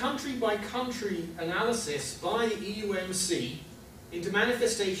 This is the country-by-country analysis by the EUMC into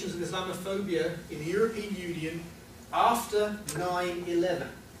manifestations of Islamophobia in the European Union after 9/11.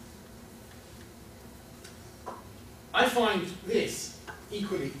 I find this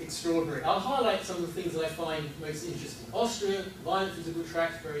equally extraordinary. I'll highlight some of the things that I find most interesting. Austria, violent physical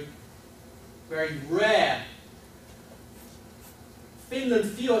attacks, very, very rare. Finland,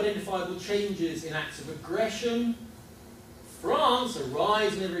 few identifiable changes in acts of aggression. France, a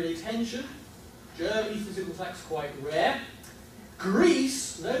rise in everyday tension. Germany, physical attacks quite rare.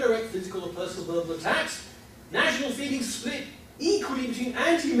 Greece, no direct physical or personal verbal attacks. National feelings split equally between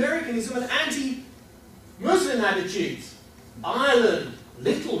anti-Americanism and anti-Muslim attitudes. Ireland,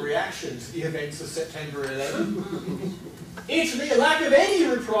 little reaction to the events of September 11. Italy, a lack of any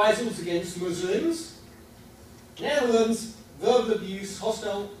reprisals against Muslims. Netherlands, verbal abuse,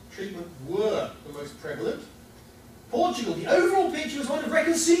 hostile treatment were the most prevalent. Portugal, the overall picture was one of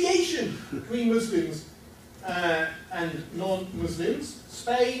reconciliation between Muslims and non-Muslims.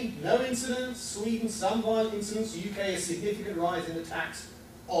 Spain, no incidents. Sweden, some violent incidents. UK, a significant rise in attacks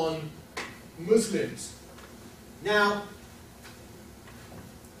on Muslims. Now,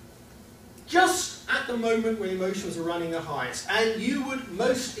 just at the moment when emotions are running their highest, and you would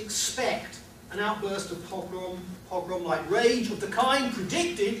most expect an outburst of pogrom-like rage of the kind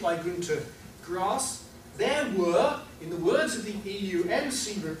predicted by Günter Grass, there were, in the words of the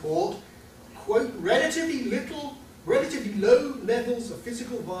EUMC report, quote, relatively low levels of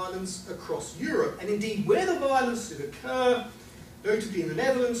physical violence across Europe, and indeed where the violence did occur, notably in the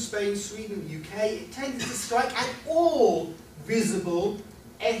Netherlands, Spain, Sweden, and the UK, it tended to strike at all visible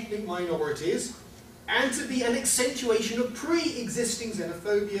ethnic minorities, and to be an accentuation of pre-existing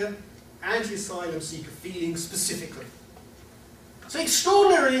xenophobia, anti-asylum seeker feelings specifically. So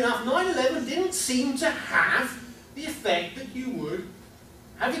extraordinarily enough, 9/11 didn't seem to have the effect that you would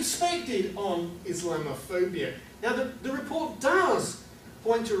have expected on Islamophobia. Now the report does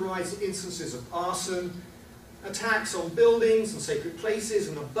point to a rise in instances of arson, attacks on buildings and sacred places,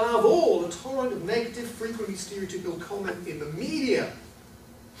 and above all, a torrent of negative, frequently stereotypical comment in the media.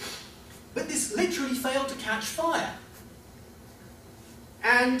 But this literally failed to catch fire.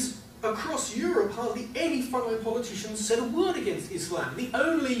 And across Europe, hardly any frontline politicians said a word against Islam. The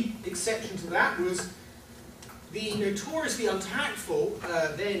only exception to that was the notoriously untactful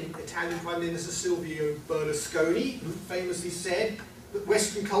then Italian Prime Minister Silvio Berlusconi, who famously said that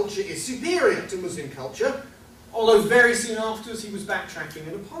Western culture is superior to Muslim culture, although very soon afterwards he was backtracking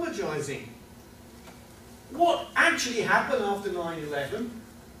and apologising. What actually happened after 9/11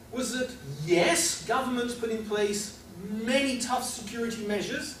 was that, yes, governments put in place many tough security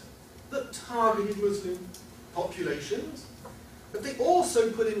measures that targeted Muslim populations, but they also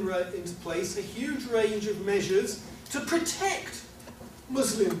put into place a huge range of measures to protect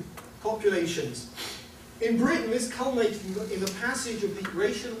Muslim populations. In Britain, this culminated in the passage of the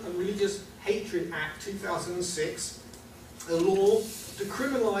Racial and Religious Hatred Act 2006, a law to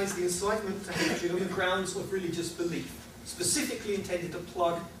criminalise the incitement to hatred on the grounds of religious belief, specifically intended to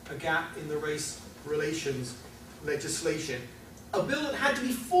plug a gap in the race relations legislation. A bill that had to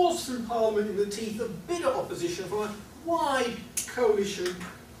be forced through Parliament in the teeth of bitter opposition from a wide coalition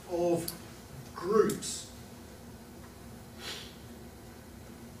of groups.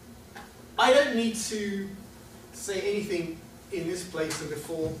 I don't need to say anything in this place and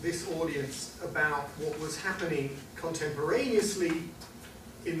before this audience about what was happening contemporaneously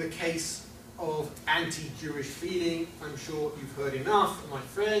in the case of anti-Jewish feeling. I'm sure you've heard enough. My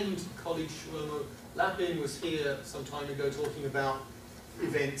friend, colleague Shlomo Lapin was here some time ago talking about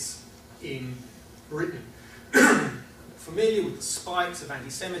events in Britain. Familiar with the spikes of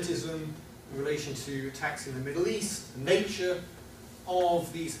anti-Semitism in relation to attacks in the Middle East, the nature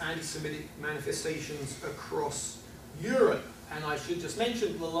of these anti-Semitic manifestations across Europe. And I should just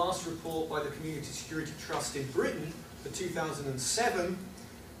mention the last report by the Community Security Trust in Britain for 2007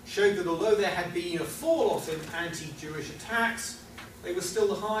 showed that although there had been a fall-off in anti-Jewish attacks, they were still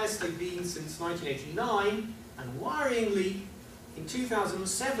the highest they've been since 1989, and worryingly, in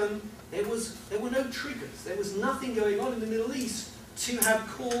 2007, there were no triggers. There was nothing going on in the Middle East to have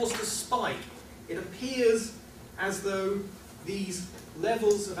caused a spike. It appears as though these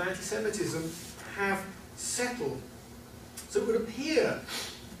levels of anti-Semitism have settled. So it would appear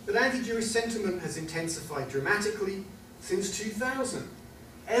that anti-Jewish sentiment has intensified dramatically since 2000.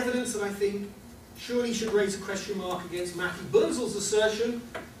 Evidence that I think surely should raise a question mark against Matthew Bunzel's assertion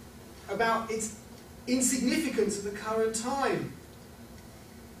about its insignificance at the current time.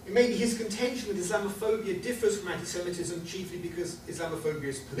 It may be his contention that Islamophobia differs from anti-Semitism chiefly because Islamophobia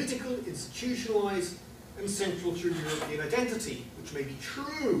is political, institutionalized, and central to European identity, which may be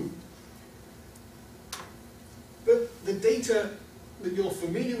true. But the data that you're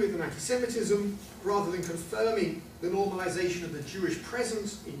familiar with on anti-Semitism, rather than confirming the normalization of the Jewish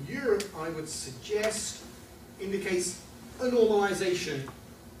presence in Europe, I would suggest indicates a normalization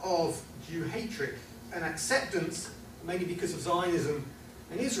of Jew hatred and acceptance, mainly because of Zionism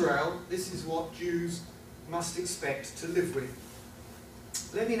and Israel. This is what Jews must expect to live with.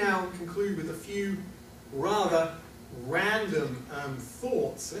 Let me now conclude with a few rather random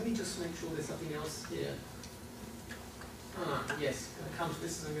thoughts. Let me just make sure there's something else here. Yes, I'm going to come to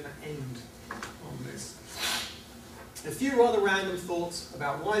this and I'm going to end on this. A few rather random thoughts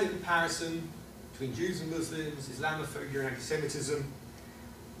about why the comparison between Jews and Muslims, Islamophobia and anti-Semitism,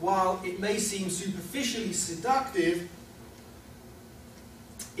 while it may seem superficially seductive,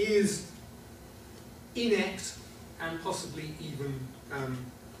 is inept and possibly even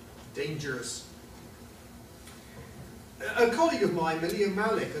dangerous. A colleague of mine, Malia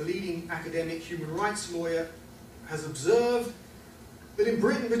Malik, a leading academic human rights lawyer, has observed that in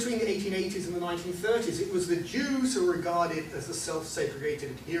Britain between the 1880s and the 1930s, it was the Jews who were regarded as the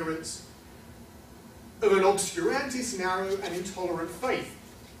self-segregated adherents of an obscurantist, narrow and intolerant faith.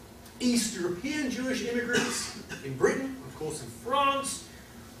 East European Jewish immigrants in Britain, of course in France,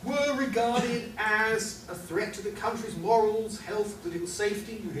 were regarded as a threat to the country's morals, health, political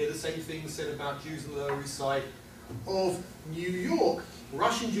safety. You hear the same things said about Jews on the Lower East Side of New York.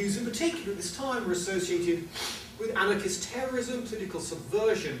 Russian Jews in particular at this time were associated with anarchist terrorism, political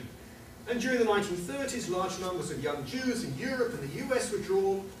subversion. And during the 1930s, large numbers of young Jews in Europe and the US were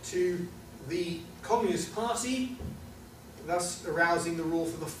drawn to the Communist Party, thus arousing the roar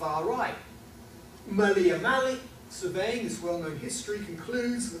for the far right. Malia Malik, surveying this well-known history,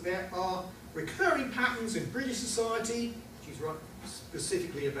 concludes that there are recurring patterns in British society, she's right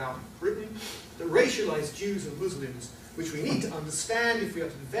specifically about Britain, that racialized Jews and Muslims, which we need to understand if we are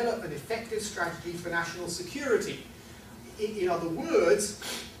to develop an effective strategy for national security. In other words,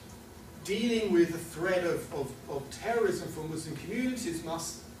 dealing with the threat of terrorism from Muslim communities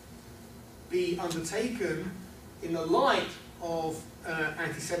must be undertaken in the light of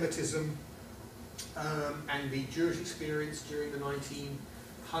anti-Semitism and the Jewish experience during the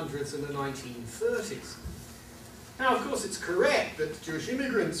 1900s and the 1930s. Now, of course, it's correct that Jewish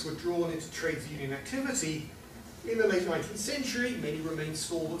immigrants were drawn into trades union activity in the late 19th century. Many remained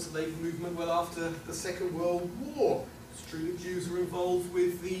stalwarts of the labour movement well after the Second World War. It's true that Jews were involved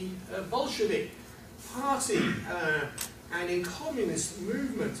with the Bolshevik Party and in communist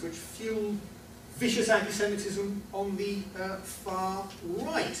movements which fueled vicious anti-Semitism on the far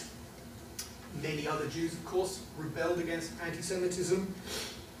right. Many other Jews, of course, rebelled against anti-Semitism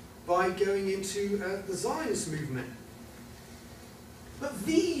by going into the Zionist movement. But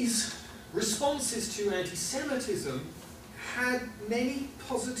these responses to anti-Semitism had many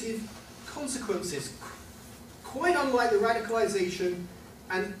positive consequences, quite unlike the radicalization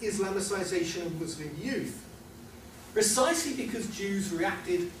and Islamicization of Muslim youth. Precisely because Jews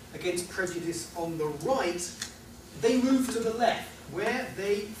reacted against prejudice on the right, they moved to the left, where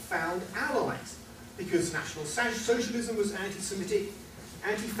they found allies. Because National Socialism was anti-Semitic,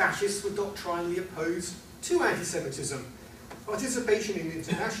 anti-fascists were doctrinally opposed to anti-Semitism. Participation in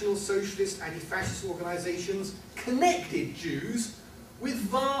international socialist anti-fascist organizations connected Jews with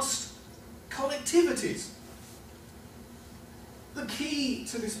vast collectivities. The key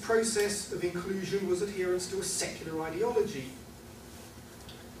to this process of inclusion was adherence to a secular ideology.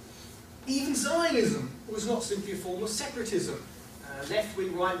 Even Zionism was not simply a form of separatism.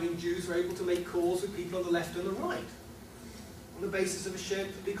 Left-wing, right-wing Jews were able to make calls with people on the left and the right on the basis of a shared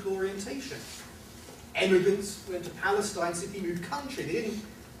political orientation. Emigrants went to Palestine simply moved country. They didn't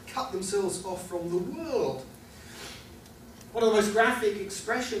cut themselves off from the world. One of the most graphic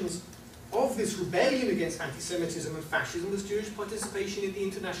expressions of this rebellion against anti-Semitism and fascism was Jewish participation in the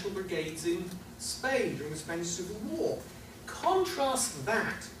international brigades in Spain during the Spanish Civil War. Contrast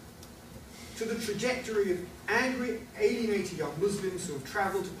that to the trajectory of angry, alienated young Muslims who have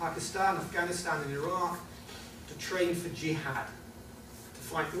travelled to Pakistan, Afghanistan and Iraq to train for jihad, to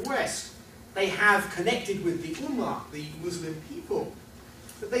fight the West. They have connected with the Ummah, the Muslim people,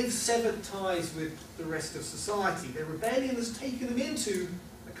 but they've severed ties with the rest of society. Their rebellion has taken them into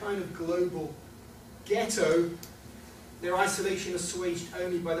a kind of global ghetto. Their isolation is assuaged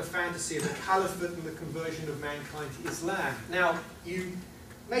only by the fantasy of the caliphate and the conversion of mankind to Islam. Now, you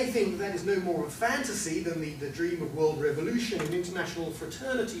may think that is no more of a fantasy than the dream of world revolution and international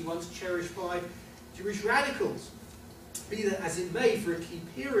fraternity once cherished by Jewish radicals. Be that as it may, for a key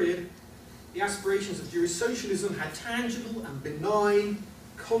period, the aspirations of Jewish socialism had tangible and benign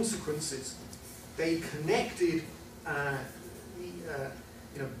consequences. They connected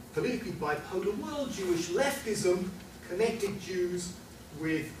politically bipolar world. Jewish leftism connected Jews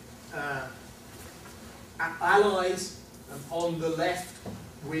with allies on the left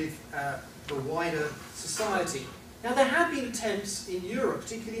with the wider society. Now, there have been attempts in Europe,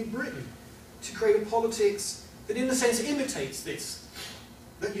 particularly in Britain, to create a politics that in a sense imitates this,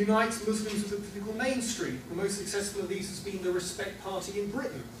 that unites Muslims with the political mainstream. The most successful of these has been the Respect Party in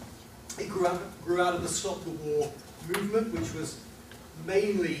Britain. It grew out of the Stop the War movement, which was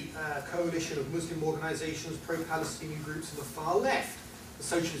mainly a coalition of Muslim organisations, pro-Palestinian groups on the far left. The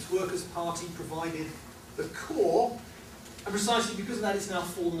Socialist Workers' Party provided the core, and precisely because of that it's now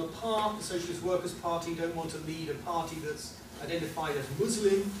fallen apart. The Socialist Workers' Party don't want to lead a party that's identified as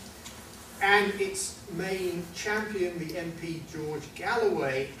Muslim, and its main champion, the MP George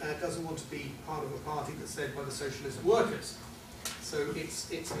Galloway, doesn't want to be part of a party that's led by the Socialist Workers. So it's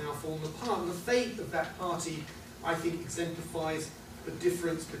now fallen apart. And the fate of that party, I think, exemplifies the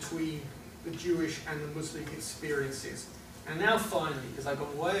difference between the Jewish and the Muslim experiences. And now finally, because I've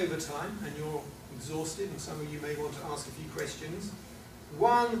gone way over time and you're exhausted and some of you may want to ask a few questions,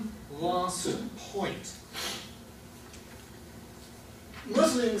 one last point.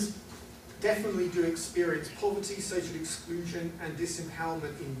 Muslims definitely do experience poverty, social exclusion and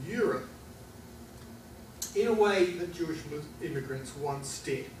disempowerment in Europe in a way that Jewish immigrants once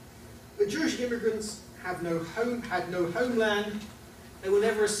did. The Jewish immigrants had no homeland. They were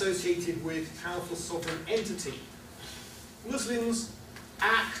never associated with a powerful sovereign entity. Muslims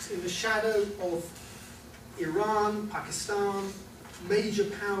act in the shadow of Iran, Pakistan, major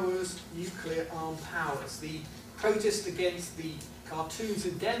powers, nuclear armed powers. The protest against the cartoons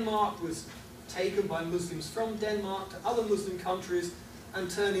in Denmark was taken by Muslims from Denmark to other Muslim countries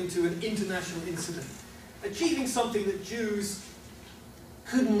and turned into an international incident. achieving something that Jews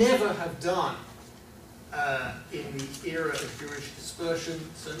could never have done in the era of Jewish dispersion,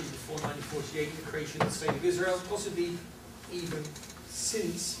 certainly before 1948, the creation of the State of Israel, possibly even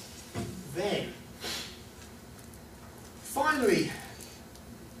since then. Finally,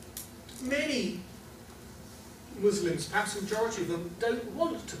 many Muslims, perhaps the majority of them, don't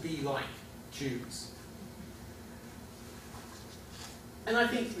want to be like Jews. And I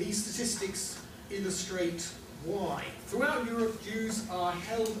think these statistics illustrate why. Throughout Europe, Jews are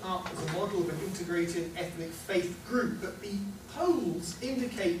held up as a model of an integrated ethnic faith group, but the polls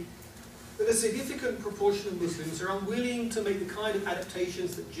indicate that a significant proportion of Muslims are unwilling to make the kind of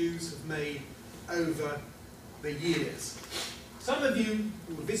adaptations that Jews have made over the years. Some of you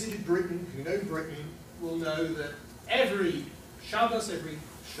who have visited Britain, who know Britain, will know that every Shabbos, every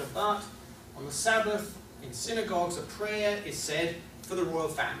Shabbat, on the Sabbath, in synagogues, a prayer is said for the royal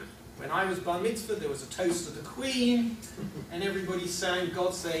family. When I was bar mitzvah, there was a toast to the Queen, and everybody sang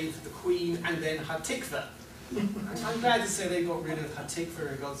God Save the Queen and then Hatikvah. I'm glad to say they got rid of Hatikvah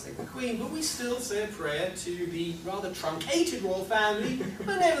and God Save the Queen, but we still say a prayer to the rather truncated royal family,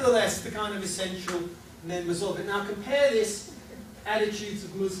 but nevertheless the kind of essential members of it. Now compare this attitudes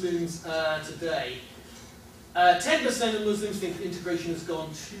of Muslims today. 10% of Muslims think integration has gone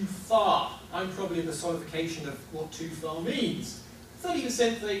too far. I'm probably a personification of what too far means.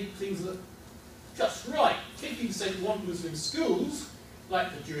 30% think things look just right. 50% want Muslim schools,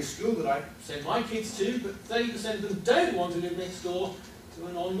 like the Jewish school that I send my kids to, but 30% of them don't want to live next door to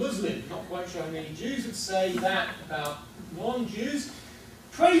a non-Muslim. Not quite sure how many Jews would say that about non-Jews.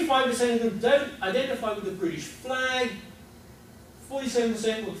 25% of them don't identify with the British flag.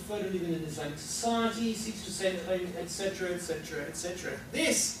 47% would prefer to live in an Islamic society. 6% etc., etc., etc.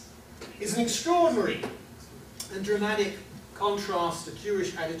 This is an extraordinary and dramatic contrast to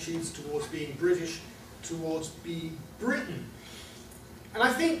Jewish attitudes towards being British, towards being Britain. And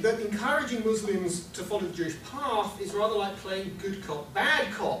I think that encouraging Muslims to follow the Jewish path is rather like playing good cop,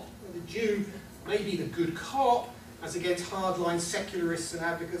 bad cop. The Jew may be the good cop, as against hardline secularists and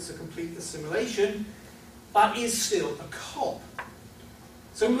advocates of complete assimilation, but is still a cop.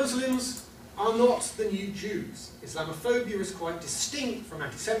 So Muslims are not the new Jews. Islamophobia is quite distinct from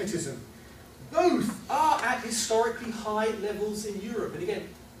antisemitism. Both are at historically high levels in Europe. And again,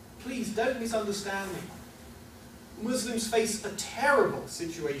 please don't misunderstand me. Muslims face a terrible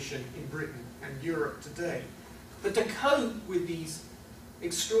situation in Britain and Europe today. But to cope with these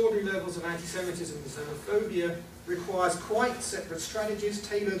extraordinary levels of antisemitism and Islamophobia requires quite separate strategies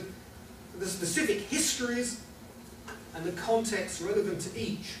tailored to the specific histories and the context relevant to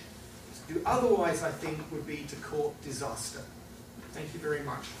each. To do otherwise, I think, would be to court disaster. Thank you very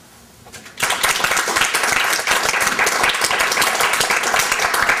much.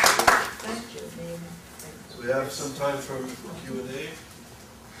 So we have some time for Q&A.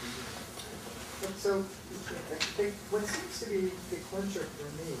 So, what seems to be the clincher for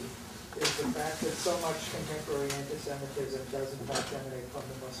me is the fact that so much contemporary anti-Semitism does in fact emanate from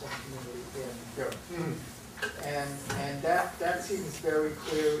the Muslim community in Europe. And that seems very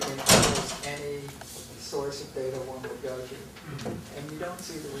clear in almost any source of data one would go to. And you don't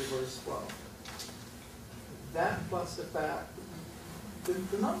see the reverse flow. That plus the fact,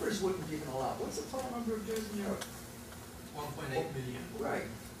 the numbers wouldn't even allow. What's the total number of Jews in Europe? 1.8 million. Right.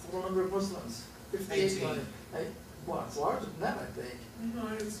 Total number of Muslims? 58 million. Well, it's larger than that, I think. No,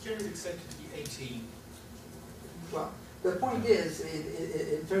 it's generally accepted to be 18. Well, the point is,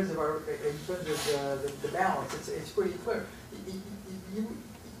 in terms of the balance, it's pretty clear.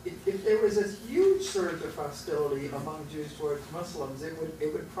 If there was a huge surge of hostility among Jews towards Muslims, it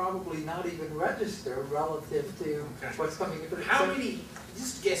would probably not even register relative to what's coming. How many?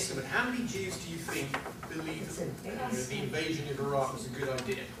 Just guesstimate. How many Jews do you think believe that the invasion of Iraq was a good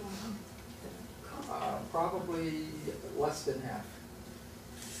idea? Probably less than half,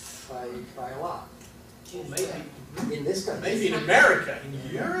 by a lot. Well, maybe in this country. Maybe in America. In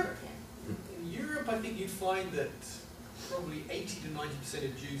Europe, I think you'd find that probably 80 to 90%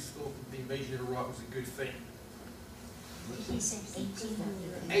 of Jews thought that the invasion of Iraq was a good thing.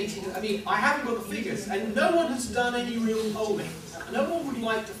 80. I mean, I haven't got the figures, and no one has done any real polling. No one would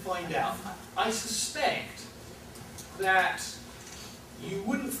like to find out. I suspect that you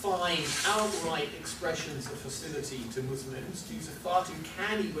wouldn't find outright expressions of hostility to Muslims. Jews are far too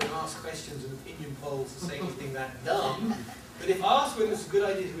canny when asked questions in opinion polls to say anything that dumb. But if asked whether it's a good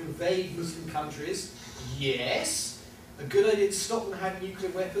idea to invade Muslim countries, yes. A good idea to stop them having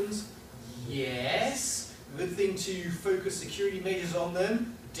nuclear weapons, yes. A good thing to focus security measures on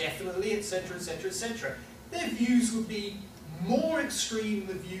them, definitely, etc., etc., etc. Their views would be more extreme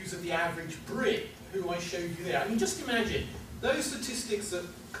than the views of the average Brit, who I showed you there. I mean, just imagine, those statistics that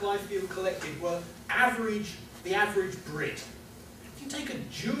Clydefield collected were the average Brit. If you take a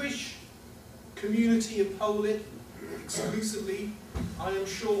Jewish community of Poland exclusively, I am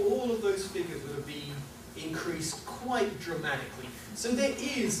sure all of those figures would have been increased quite dramatically. So there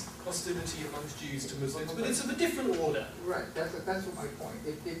is hostility amongst Jews to Muslims, but it's of a different order. Right, that's what my point.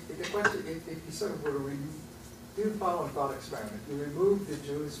 If the question, if you sort of were to do the following thought experiment, you remove the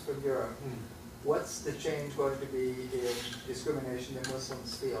Jews from Europe, what's the change going to be in discrimination that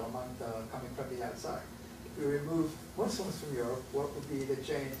Muslims feel coming from the outside? If you remove Muslims from Europe, what would be the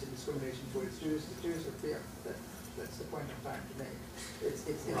change in discrimination towards Jews? The Jews would fear. That's the point I'm trying to make. It's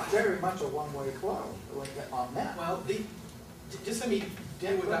very much a one-way flow on that. Well, just let me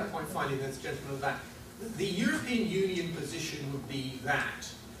deal with that point finally, then, gentlemen, of that. The European Union position would be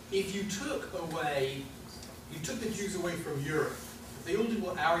that if you took the Jews away from Europe, if they all did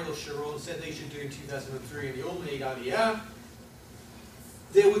what Ariel Sharon said they should do in 2003, and they all made Aliyah,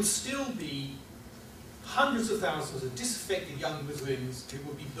 there would still be hundreds of thousands of disaffected young Muslims who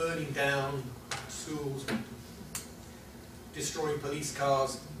would be burning down schools, destroying police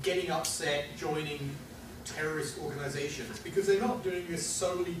cars, getting upset, joining terrorist organizations, because they're not doing this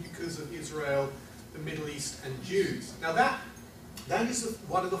solely because of Israel, the Middle East, and Jews. Now that is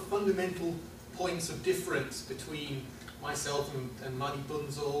one of the fundamental points of difference between myself and Muddy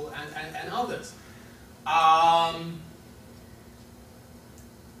Bunzel and others.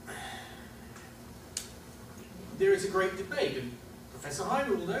 There is a great debate, and Professor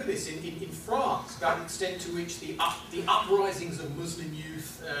Heimer will know this, in France, about the extent to which the uprisings of Muslim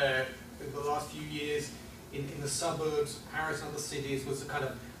youth over the last few years in the suburbs, Paris and other cities, was a kind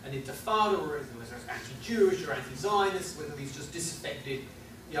of an intifada, or whether it was anti-Jewish or anti-Zionist, whether these just disaffected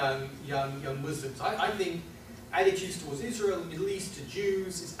young Muslims. I think attitudes towards Israel, the Middle East, to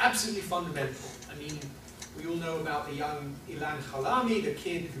Jews is absolutely fundamental. I mean, we all know about the young Ilan Khalami, the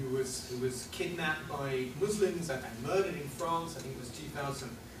kid who was kidnapped by Muslims and murdered in France. I think it was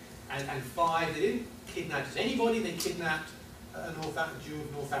 2005. They didn't kidnap just anybody. They kidnapped a Jew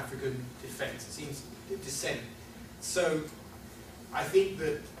of North African descent. So I think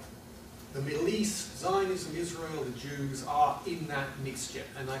that the Middle East, Zionism, Israel, the Jews are in that mixture,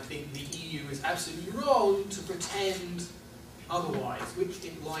 and I think the EU is absolutely wrong to pretend otherwise, which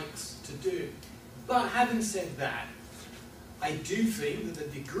it likes to do. But having said that, I do think that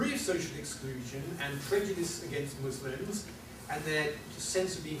the degree of social exclusion and prejudice against Muslims and their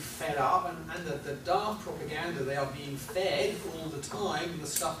sense of being fed up and the dark propaganda they are being fed all the time, and the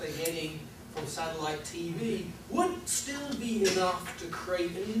stuff they're getting from satellite TV, would still be enough to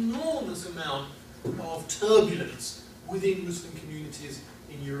create an enormous amount of turbulence within Muslim communities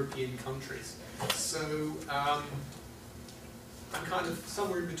in European countries. So I'm kind of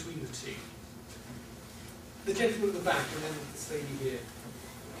somewhere in between the two. The gentleman at the back, and then this lady here.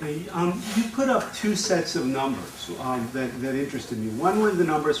 Okay, you put up two sets of numbers that interested me. One were the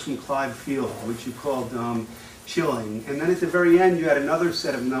numbers from Clydefield, which you called chilling, and then at the very end you had another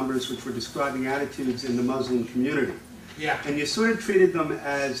set of numbers which were describing attitudes in the Muslim community. Yeah. And you sort of treated them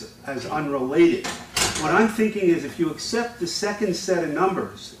as unrelated. What I'm thinking is, if you accept the second set of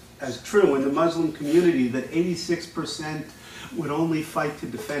numbers as true in the Muslim community, that 86% would only fight to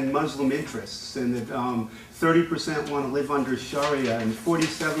defend Muslim interests, and that 30% want to live under Sharia, and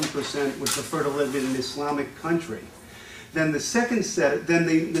 47% would prefer to live in an Islamic country, then the second set,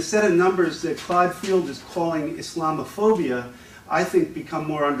 the set of numbers that Clydefield is calling Islamophobia, I think become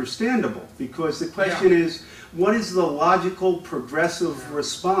more understandable, because the question is, what is the logical, progressive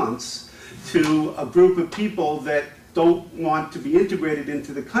response to a group of people that don't want to be integrated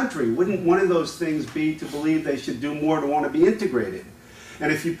into the country? Wouldn't one of those things be to believe they should do more to want to be integrated?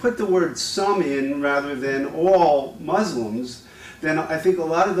 And if you put the word some in rather than all Muslims, then I think a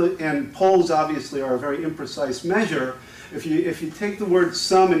lot of and polls obviously are a very imprecise measure. If you take the word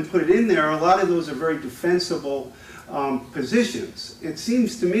some and put it in there, a lot of those are very defensible positions. It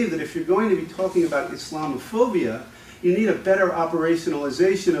seems to me that if you're going to be talking about Islamophobia, you need a better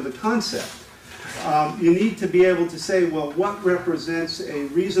operationalization of the concept. You need to be able to say, well, what represents a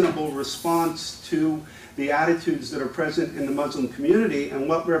reasonable response to the attitudes that are present in the Muslim community, and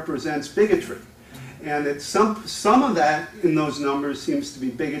what represents bigotry? And that some of that in those numbers seems to be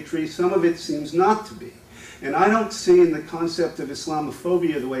bigotry, some of it seems not to be. And I don't see in the concept of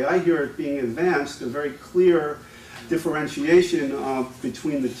Islamophobia, the way I hear it being advanced, a very clear differentiation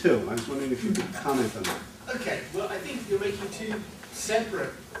between the two. I was wondering if you could comment on that. Okay, well, I think you're making two separate,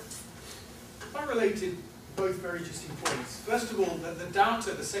 unrelated, both very interesting points. First of all, the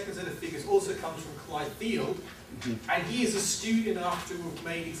data, the second set of figures, also comes from Clive Field, and he is astute enough to have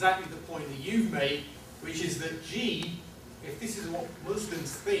made exactly the point that you've made, which is that, gee, if this is what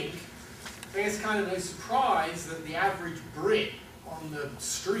Muslims think, then it's kind of no surprise that the average Brit on the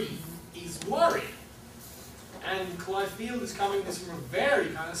street is worried. And Clive Field is coming at this from a very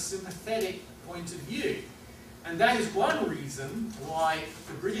kind of sympathetic point of view. And that is one reason why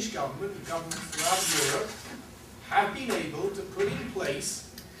the British government and governments throughout Europe have been able to put in place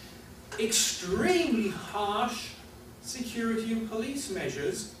extremely harsh security and police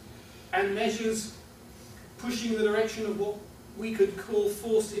measures, and measures pushing in the direction of what we could call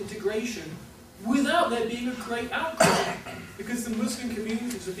forced integration, without there being a great outcome, because the Muslim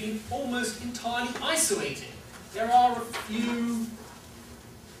communities have been almost entirely isolated. There are a few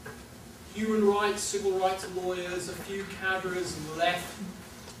human rights, civil rights lawyers, a few cadres on the left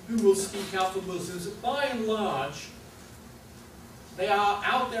who will speak out for Muslims, but by and large, they are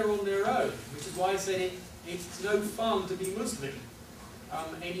out there on their own, which is why I said it's no fun to be Muslim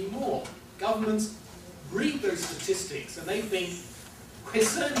anymore. Governments read those statistics and they think, we're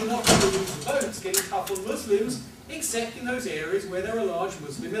certainly not going to lose votes getting tough on Muslims, except in those areas where there are large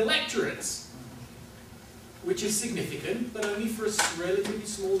Muslim electorates, which is significant, but only for a relatively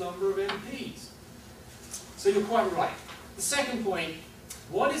small number of MPs. So you're quite right. The second point,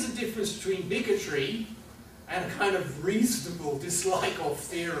 what is the difference between bigotry and a kind of reasonable dislike or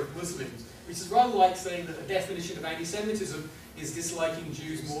fear of Muslims? Which is rather like saying that the definition of antisemitism is disliking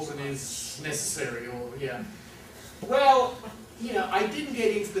Jews more than is necessary, or, yeah. Well, you know, I didn't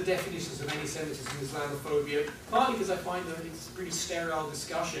get into the definitions of antisemitism and Islamophobia, partly because I find that it's a pretty sterile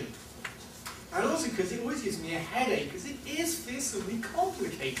discussion, and also because it always gives me a headache, because it is fearsomely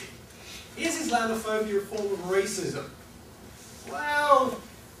complicated. Is Islamophobia a form of racism? Well,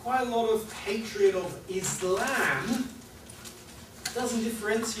 quite a lot of hatred of Islam doesn't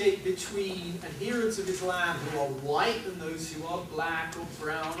differentiate between adherents of Islam who are white and those who are black or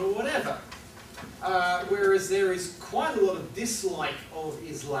brown or whatever. Whereas there is quite a lot of dislike of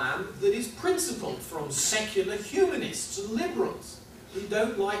Islam that is principled from secular humanists and liberals who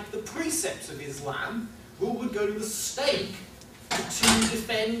don't like the precepts of Islam, who would go to the stake to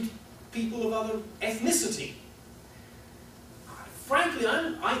defend people of other ethnicity. Frankly,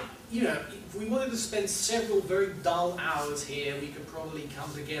 you know, if we wanted to spend several very dull hours here, we could probably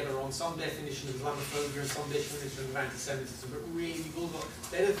come together on some definition of Islamophobia and some definition of anti-Semitism, but really we've all got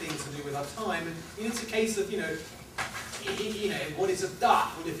better things to do with our time, and you know, it's a case of, you know, what is a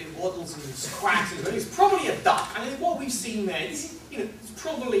duck? Well, if it waddles and quacks, it's probably a duck. I mean, what we've seen there, this is, you know, it's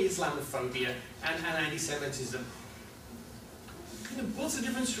probably Islamophobia and anti-Semitism. You know, what's the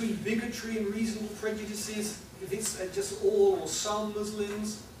difference between bigotry and reasonable prejudices? If it's just all or some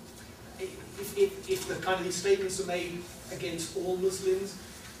Muslims, if the kind of these statements are made against all Muslims,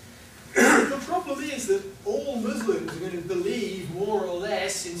 the problem is that all Muslims are going to believe more or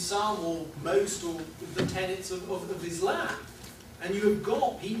less in some or most or the tenets of Islam. And you have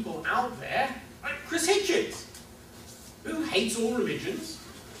got people out there, like Chris Hitchens, who hates all religions,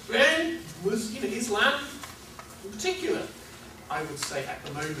 and was, you know, Islam in particular, I would say, at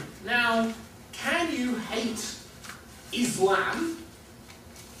the moment. Now, can you hate Islam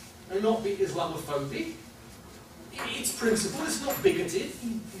and not be Islamophobic? It's principled, it's not bigoted.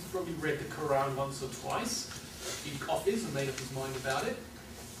 He's probably read the Quran once or twice, a few coffees, and made up his mind about it.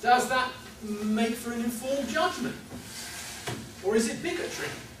 Does that make for an informed judgment? Or is it bigotry?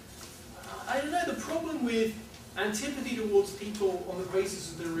 I don't know. The problem with antipathy towards people on the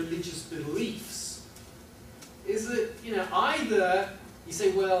basis of their religious beliefs is that, you know, either you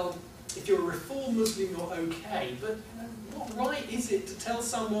say, well, if you're a Reformed Muslim, you're okay, but you know, what right is it to tell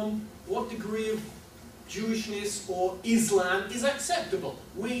someone what degree of Jewishness or Islam is acceptable?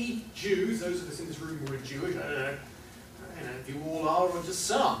 We Jews, those of us in this room who are Jewish, I don't know if you all are or just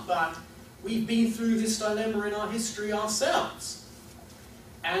some, but we've been through this dilemma in our history ourselves.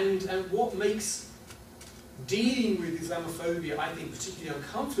 And what makes dealing with Islamophobia, I think, particularly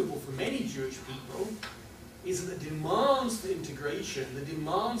uncomfortable for many Jewish people is that the demands for integration, the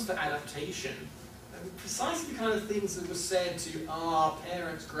demands for adaptation, precisely the kind of things that were said to our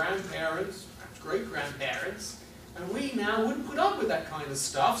parents, grandparents, perhaps great-grandparents, and we now wouldn't put up with that kind of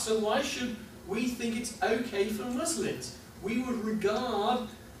stuff, so why should we think it's okay for Muslims? We would regard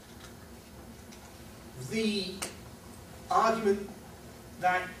the argument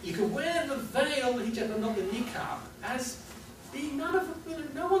that you can wear the veil, the hijab, but not the niqab, as being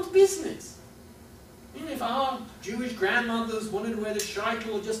no one's business. You know, if our Jewish grandmothers wanted to wear the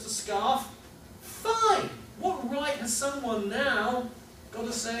shaitel or just a scarf, fine. What right has someone now got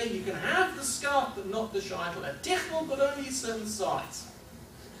to say you can have the scarf but not the shaitel, a tichel but only a certain size.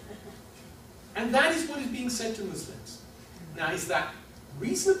 And that is what is being said to Muslims. Now, is that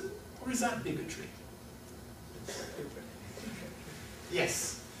reasonable or is that bigotry?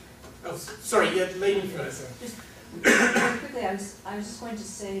 Yes. Oh, sorry, yeah, lady first. Just very quickly, I was just going to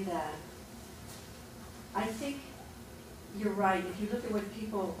say that I think you're right. If you look at what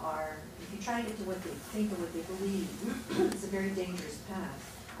people are, if you try to get to what they think or what they believe, it's a very dangerous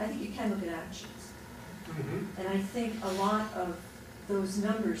path. I think you can look at actions. And I think a lot of those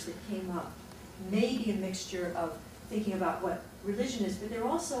numbers that came up may be a mixture of thinking about what religion is, but they're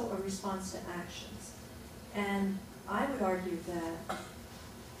also a response to actions. And I would argue that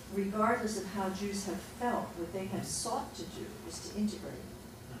regardless of how Jews have felt, what they have sought to do is to integrate.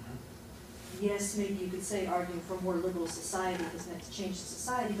 Yes, maybe you could say arguing for a more liberal society is meant to change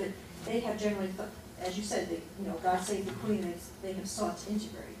society, but they have generally thought, as you said, they, God save the Queen, they have sought to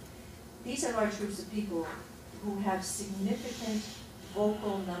integrate. These are large groups of people who have significant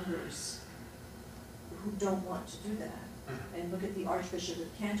vocal numbers who don't want to do that. And look at the Archbishop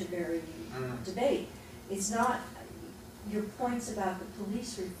of Canterbury debate. It's not, your points about the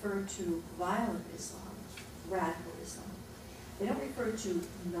police refer to violent Islam, radical Islam. They don't refer to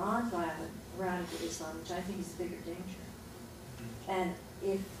non-violent radical Islam, which I think is a bigger danger. And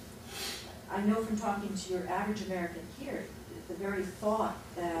if, I know from talking to your average American here, the very thought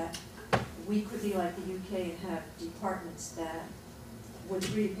that we could be like the UK and have departments that would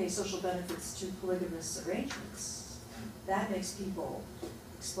agree to pay social benefits to polygamous arrangements, that makes people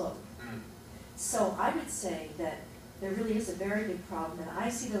explode. So I would say that there really is a very big problem, and I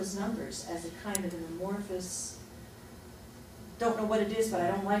see those numbers as a kind of an amorphous, don't know what it is, but I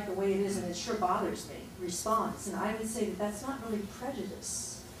don't like the way it is, and it sure bothers me, response. And I would say that that's not really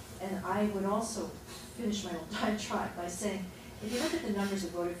prejudice. And I would also finish my little diatribe by saying, if you look at the numbers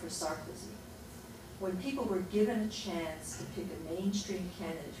that voted for Sarkozy, when people were given a chance to pick a mainstream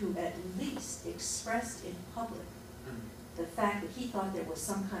candidate who at least expressed in public the fact that he thought there was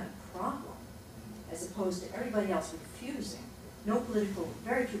some kind of problem, as opposed to everybody else refusing,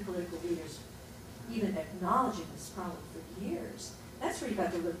 very few political leaders even acknowledging this problem for years, that's where you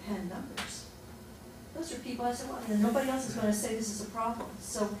got the Le Pen numbers. Those are people I said, well, nobody else is going to say this is a problem.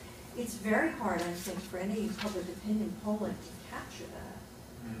 So it's very hard, I think, for any public opinion polling to capture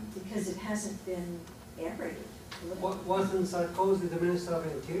that, because it hasn't been aerated. Wasn't Sarkozy the Minister of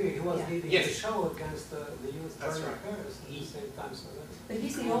Interior? He was leading Yes. the show against the youth That's foreign right. affairs at the same time. So But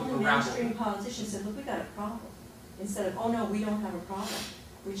he's the only mainstream politician who said, look, we got a problem. Instead of, oh no, we don't have a problem,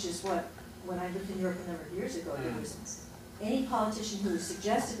 which is what, when I lived in Europe a number of years ago, there was any politician who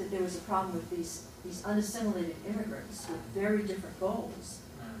suggested that there was a problem with these unassimilated immigrants with very different goals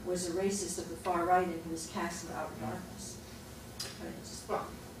was a racist of the far right and who was cast in outer darkness. Well,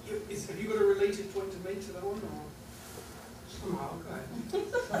 have you got a related point to make to that one? Or? somehow, okay.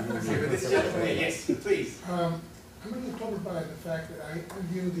 This gentleman, yes, please. I'm going to talk about the fact that I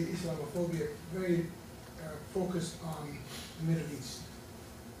view the Islamophobia very focused on the Middle East.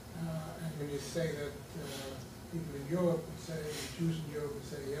 And when you say that people in Europe would say, Jews in Europe would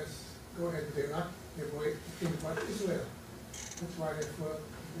say, yes, go ahead with Iraq, they're worried about Israel. That's why they're for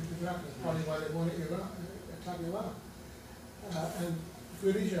Iraq. That's probably why they want to attack Iran. And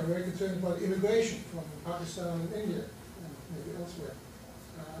British are very concerned about immigration from Pakistan and India and maybe elsewhere.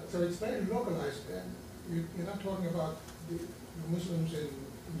 So it's very localized. And you're not talking about the Muslims in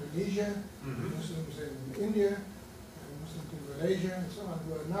Indonesia, Muslims in India, Muslims in Malaysia, and so on,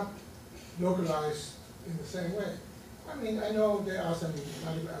 who are not localized in the same way. I mean, I know there are some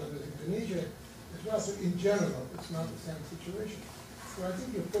radical elements in Indonesia as well, but in general, it's not the same situation. So I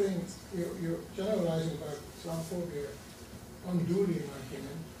think you're generalizing about Islamophobia unduly, in my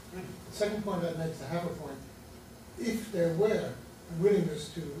opinion. The second point I'd make is a half a point. If there were a willingness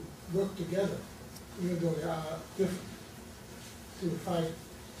to work together, even though they are different, to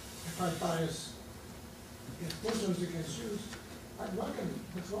fight bias against Muslims, against Jews, I'd welcome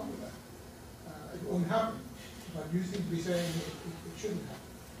it. What's wrong with that? It won't happen, but you seem to be saying it shouldn't happen.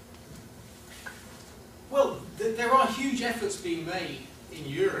 Well, there are huge efforts being made in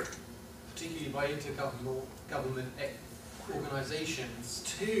Europe, particularly by intergovernment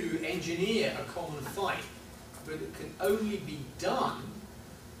organizations, to engineer a common fight, but it can only be done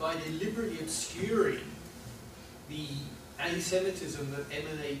by deliberately obscuring the anti-Semitism that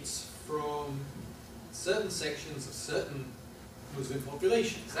emanates from certain sections of certain Muslim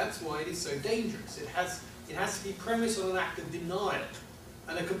populations. That's why it is so dangerous. It has to be premised on an act of denial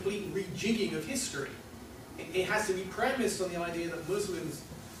and a complete rejigging of history. It has to be premised on the idea that Muslims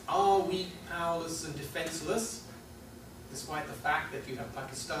are weak, powerless, and defenseless, despite the fact that you have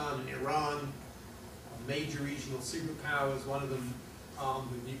Pakistan and Iran, major regional superpowers, one of them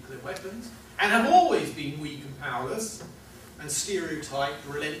armed with nuclear weapons, and have always been weak and powerless, and stereotyped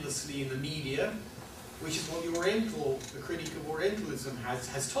relentlessly in the media, which is what the critic of Orientalism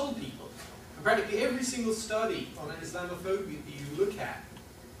has told people. And practically every single study on Islamophobia that you look at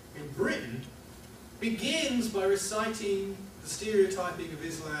in Britain begins by reciting the stereotyping of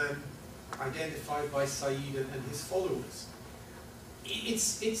Islam identified by Said and his followers.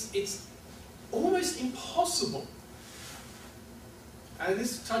 It's almost impossible, and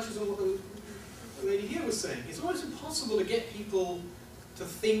this touches on what the lady here was saying, it's almost impossible to get people to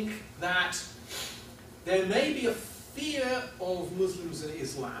think that there may be a fear of Muslims and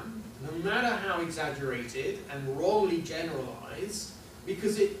Islam, no matter how exaggerated and wrongly generalized,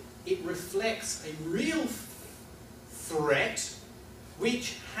 because it reflects a real threat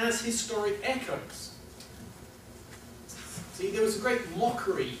which has historic echoes. See, there was a great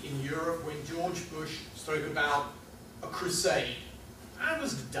mockery in Europe when George Bush spoke about a crusade. That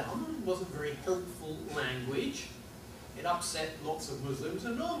was dumb, wasn't very helpful language. It upset lots of Muslims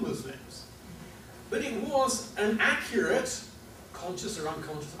and non-Muslims. But it was an accurate, conscious or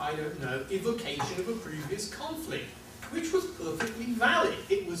unconscious, I don't know, evocation of a previous conflict, which was perfectly valid.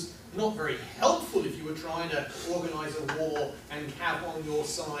 It was not very helpful if you were trying to organize a war and have on your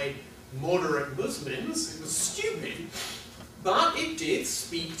side moderate Muslims. It was stupid. But it did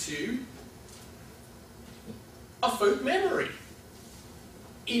speak to a folk memory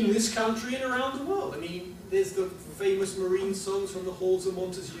in this country and around the world. I mean, there's the famous Marine songs from the halls of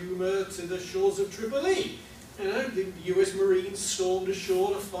Montezuma to the shores of Tripoli. You know, the US Marines stormed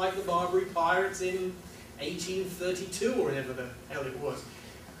ashore to fight the Barbary pirates in 1832 or whatever the hell it was.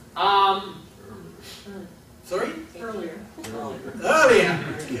 Sorry? Earlier. Earlier.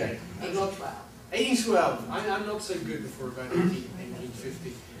 Okay. 1812. 1812. I'm not so good before about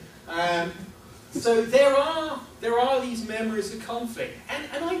 1850. So there are these memories of conflict,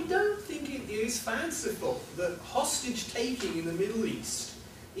 and I don't think it is fanciful that hostage taking in the Middle East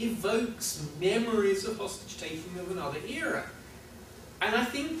evokes memories of hostage taking of another era. And I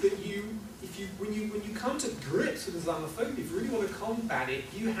think that when you come to grips with Islamophobia, if you really want to combat it,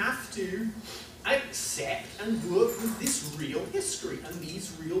 you have to accept and work with this real history and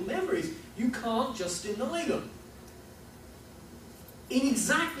these real memories. You can't just deny them. In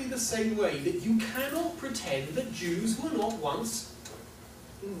exactly the same way that you cannot pretend that Jews were not once,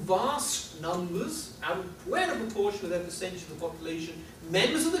 in vast numbers, out of whatever proportion of their percentage of the population,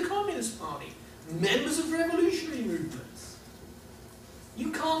 members of the Communist Party, members of revolutionary movements.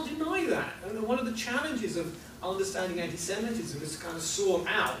 You can't deny that. And one of the challenges of understanding anti-Semitism is to kind of sort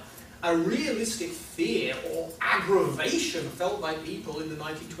out a realistic fear or aggravation felt by people in the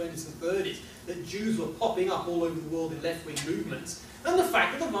 1920s and 30s that Jews were popping up all over the world in left-wing movements, and the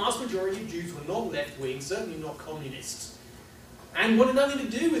fact that the vast majority of Jews were not left-wing, certainly not communists, and wanted nothing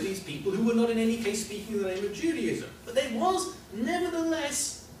to do with these people who were not in any case speaking in the name of Judaism. But there was,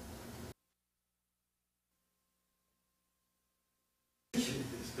 nevertheless,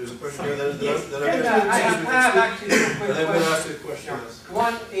 There's a question here that Yes. I I have actually two quick I'm going to ask questions. you a question. Yeah. Yes.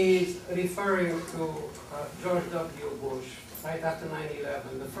 One is referring to George W. Bush, right after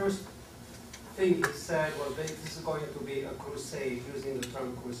 9/11. The first thing he said was that this is going to be a crusade, using the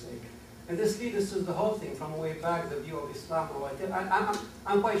term crusade. And this leads us to the whole thing from way back, the view of Islam or whatever.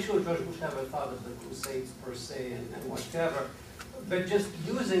 I'm quite sure George Bush never thought of the crusades per se and whatever. But just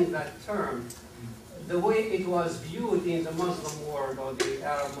using that term, the way it was viewed in the Muslim world or the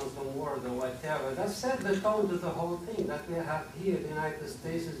Arab Muslim world or whatever, that set the tone to the whole thing that we have here in the United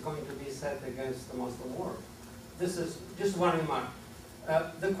States is going to be set against the Muslim world. This is just one remark.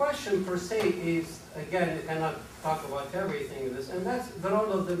 The question per se is, again, you cannot talk about everything in this, and that's the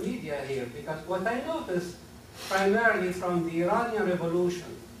role of the media here, because what I noticed primarily from the Iranian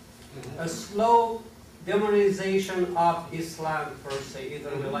Revolution, a slow demonization of Islam per se, either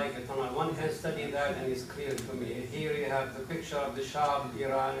we like it or not. One can study that and it's clear to me. Here you have the picture of the Shah of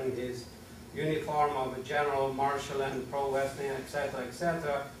Iran in his uniform of a general, marshal, and pro-Western, etc.,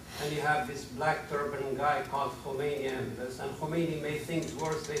 etc. And you have this black turban guy called Khomeini and this. And Khomeini made things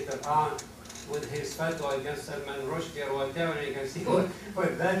worse later on with his fatwa against Salman Rushdie or whatever. You can see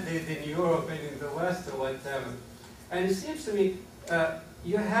what that did in Europe and in the West or whatever. And it seems to me,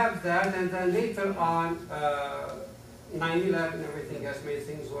 you have that, and then later on, 9/11, everything has made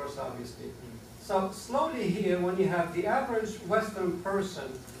things worse, obviously. So slowly here, when you have the average Western person,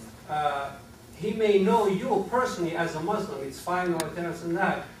 he may know you personally as a Muslim, it's fine or this and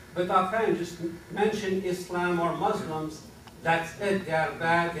that, but offhand, just mention Islam or Muslims, that's it, they are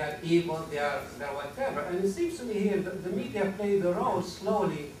bad, they are evil, they are whatever. And it seems to me here that the media played the role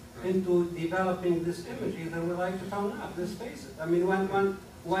slowly into developing this imagery that we like to tone up, let's face it. I mean, when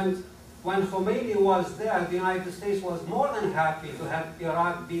Khomeini was there, the United States was more than happy to have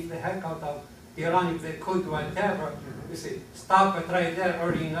Iraq beat the heck out of Iran if they could, whatever. You see, stop it right there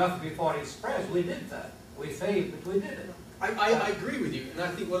early enough before it spreads. We did that. We failed, but we did it. I agree with you, and I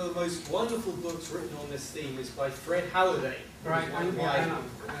think one of the most wonderful books written on this theme is by Fred Halliday. Right, One of yeah, my I know.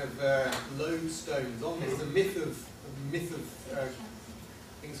 kind of lodestones on this, the myth of I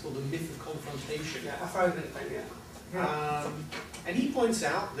think it's called the myth of confrontation. Yeah, I've heard it, yeah. And he points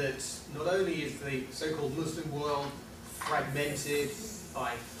out that not only is the so-called Muslim world fragmented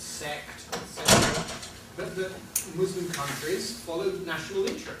by sect, etc., but that Muslim countries follow national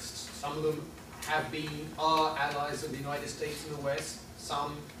interests. Some of them are allies of the United States and the West,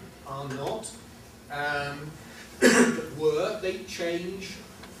 some are not. They change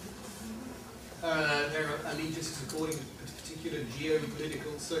their allegiances according to particular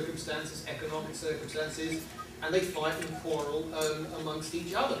geopolitical circumstances, economic circumstances, and they fight and quarrel amongst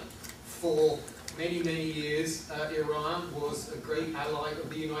each other. For many, many years, Iran was a great ally of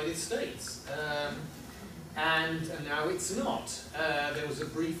the United States. And now it's not. There was a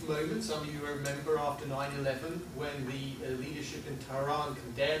brief moment, some of you remember, after 9/11, when the leadership in Tehran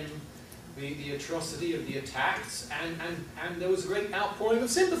condemned the atrocity of the attacks, and there was a great outpouring of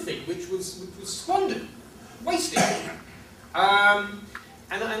sympathy, which was squandered, wasted.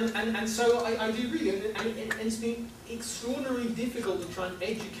 And so I do agree, and it's been extraordinarily difficult to try and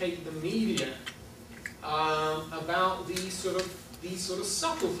educate the media about these sort of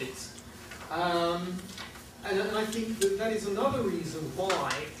subtleties. And I think that is another reason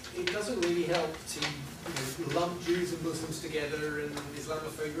why it doesn't really help to lump Jews and Muslims together and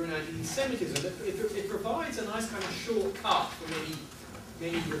Islamophobia and anti-Semitism. It provides a nice kind of shortcut for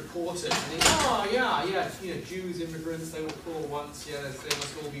many reporters. And they think, Jews, immigrants, they were poor once, they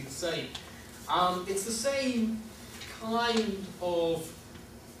must all be the same. It's the same kind of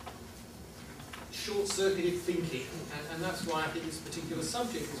short-circuited thinking, and that's why I think this particular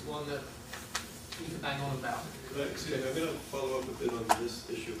subject is one that we can bang on about. I'm going to follow up a bit on this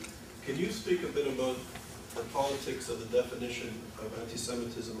issue. Can you speak a bit about the politics of the definition of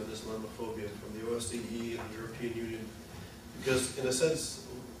anti-Semitism and Islamophobia from the OSCE and the European Union? Because in a sense,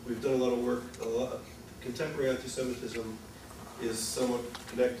 we've done a lot of work, contemporary anti-Semitism is somewhat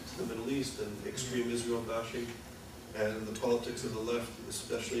connected to the Middle East and extreme Israel bashing and the politics of the left,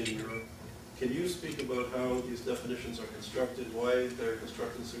 especially in Europe. Can you speak about how these definitions are constructed, why they're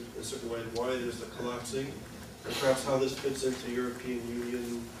constructed in a certain way, why there's a collapsing, and perhaps how this fits into European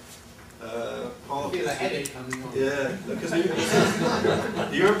Union politics? I feel a headache coming on. Yeah, because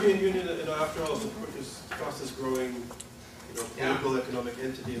the European Union, after all, is the fastest growing political economic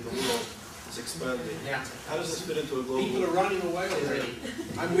entity in the world. It's expanding. Yeah. How does this fit into a global... People are running away already.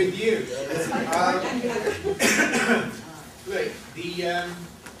 I'm with you. Look,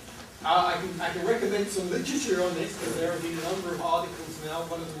 I can recommend some literature on this, because there have been a number of articles now.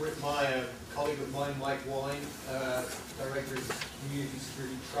 One of them written by a colleague of mine, Mike Wine, Director of Community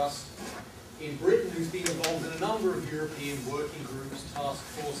Security Trust in Britain, who's been involved in a number of European working groups, task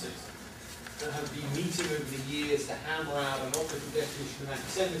forces, that have been meeting over the years to hammer out an operative definition of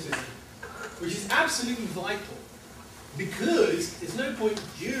anti-Semitism, which is absolutely vital, because there's no point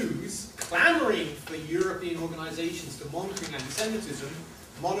Jews clamoring for European organizations to monitor anti-Semitism,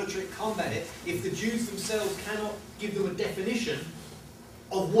 monitor it, combat it, if the Jews themselves cannot give them a definition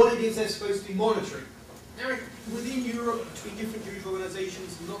of what it is they're supposed to be monitoring. Now, within Europe, between different Jewish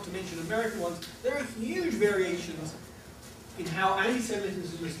organizations, not to mention American ones, there are huge variations in how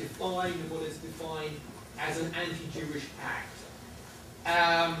anti-Semitism is defined and what is defined as an anti-Jewish act.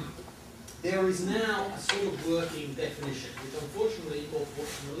 There is now a sort of working definition, which unfortunately, or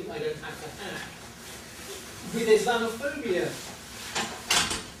fortunately, I don't have to have. With Islamophobia,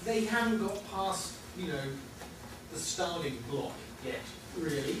 they haven't got past, the starting block yet,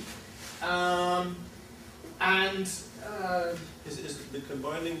 really. Is the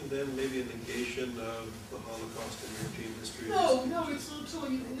combining then maybe a negation of the Holocaust in European history? No, it's not at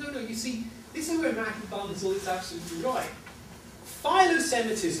all. No, you see, this is where Matthew Bundle is absolutely right.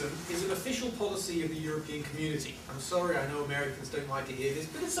 Philo-Semitism is an official policy of the European community. I'm sorry, I know Americans don't like to hear this,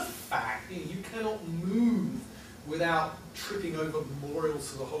 but it's a fact. You cannot move without tripping over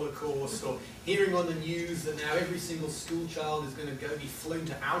memorials to the Holocaust or hearing on the news that now every single school child is going to be flown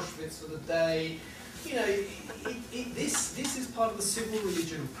to Auschwitz for the day. This is part of the civil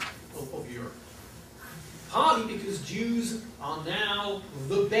religion of Europe. Partly because Jews are now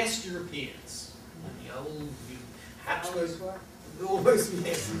the best Europeans. And the old Almost,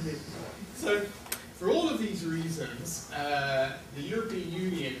 yes, indeed. So, for all of these reasons, the European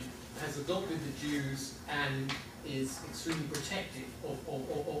Union has adopted the Jews and is extremely protective of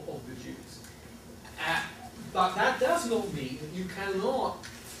the Jews. But that does not mean that you cannot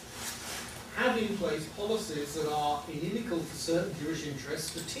have in place policies that are inimical to certain Jewish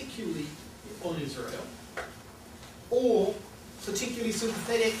interests, particularly on Israel, or particularly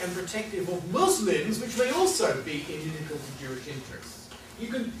sympathetic and protective of Muslims, which may also be inimical to Jewish interests. You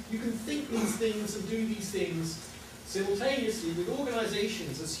can think these things and do these things simultaneously with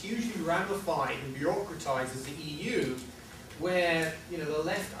organizations as hugely ramified and bureaucratized as the EU, where the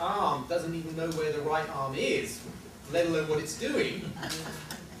left arm doesn't even know where the right arm is, let alone what it's doing.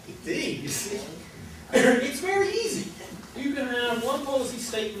 Indeed, you see. It's very easy. You can have one policy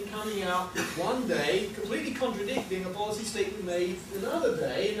statement coming out one day, completely contradicting a policy statement made another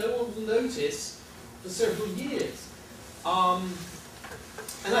day, and no one will notice for several years.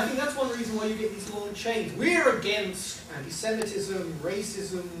 And I think that's one reason why you get these long chains. We're against anti-Semitism,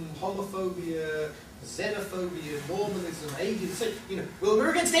 racism, homophobia, xenophobia, Mormonism, atheism. Well,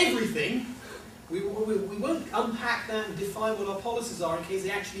 we're against everything. We won't unpack that and define what our policies are in case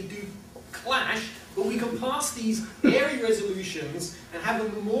they actually do clash, but we can pass these airy resolutions and have a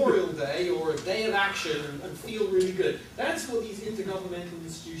Memorial Day or a day of action and feel really good. That's what these intergovernmental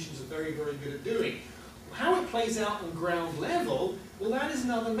institutions are very, very good at doing. How it plays out on ground level, well, that is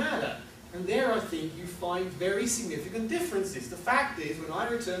another matter. And there, I think, you find very significant differences. The fact is, when I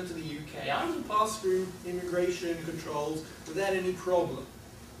return to the UK, I will pass through immigration controls without any problem.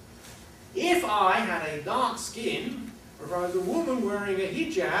 If I had a dark skin, or if I was a woman wearing a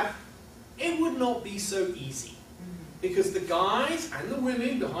hijab, it would not be so easy. Because the guys and the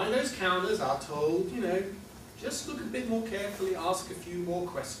women behind those counters are told, just look a bit more carefully, ask a few more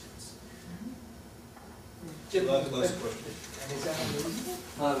questions. Last question.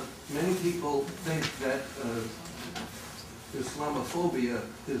 Many people think that Islamophobia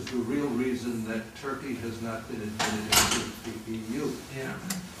is the real reason that Turkey has not been admitted into the EU. Yeah.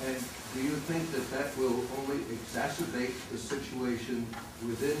 And do you think that that will only exacerbate the situation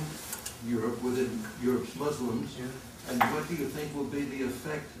within Europe, within Europe's Muslims? Yeah. And what do you think will be the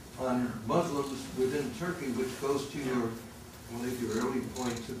effect on Muslims within Turkey, which goes to one of your early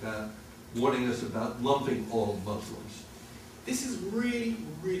points about warning us about lumping all Muslims? This is really,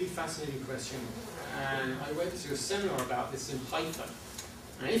 really fascinating question. And I went to a seminar about this in Haifa.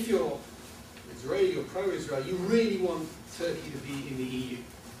 And if you're Israeli or pro-Israel, you really want Turkey to be in the EU.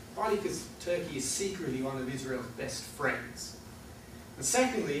 Partly because Turkey is secretly one of Israel's best friends. And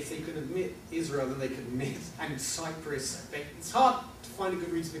secondly, if they could admit Israel, then they could admit, and Cyprus. It's hard to find a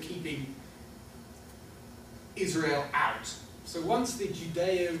good reason for keeping Israel out. So once the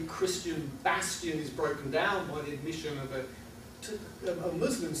Judeo-Christian bastion is broken down by the admission of a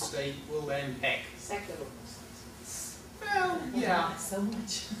Muslim state, well then, heck. Secular Muslims. Well, yeah. So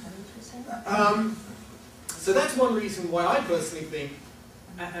much. So that's one reason why I personally think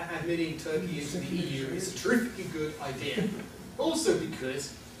admitting Turkey into the EU is a terrifically good idea. Also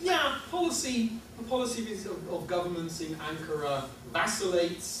because, the policy of governments in Ankara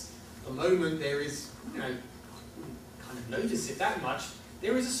vacillates. At the moment there is, kind of notice it that much,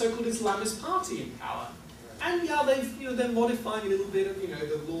 there is a so-called Islamist party in power. And they're modifying a little bit of,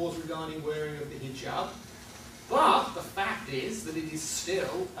 the laws regarding wearing of the hijab. But the fact is that it is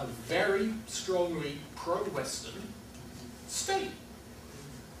still a very strongly pro-Western state.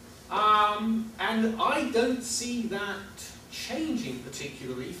 And I don't see that changing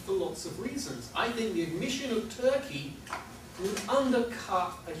particularly for lots of reasons. I think the admission of Turkey would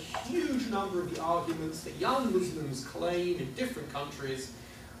undercut a huge number of the arguments that young Muslims claim in different countries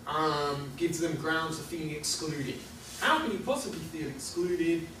gives them grounds for feeling excluded. How can you possibly feel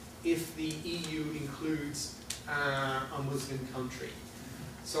excluded if the EU includes a Muslim country?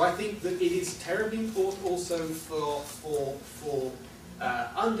 So I think that it is terribly important also for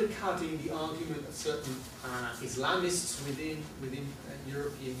undercutting the argument of certain Islamists within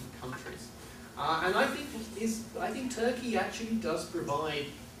European countries. And I think Turkey actually does provide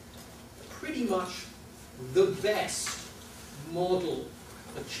pretty much the best model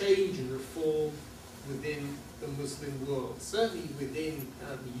for change and reform within the Muslim world, certainly within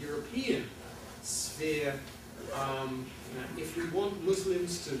the European sphere. If we want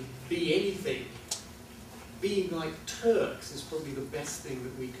Muslims to be anything, being like Turks is probably the best thing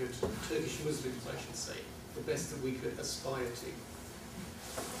that we could, Turkish Muslims I should say, the best that we could aspire to.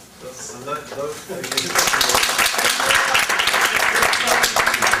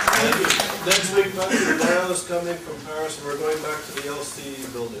 Next week, Daniel is coming from Paris, and we're going back to the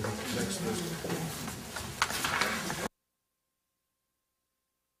LC building next Thursday.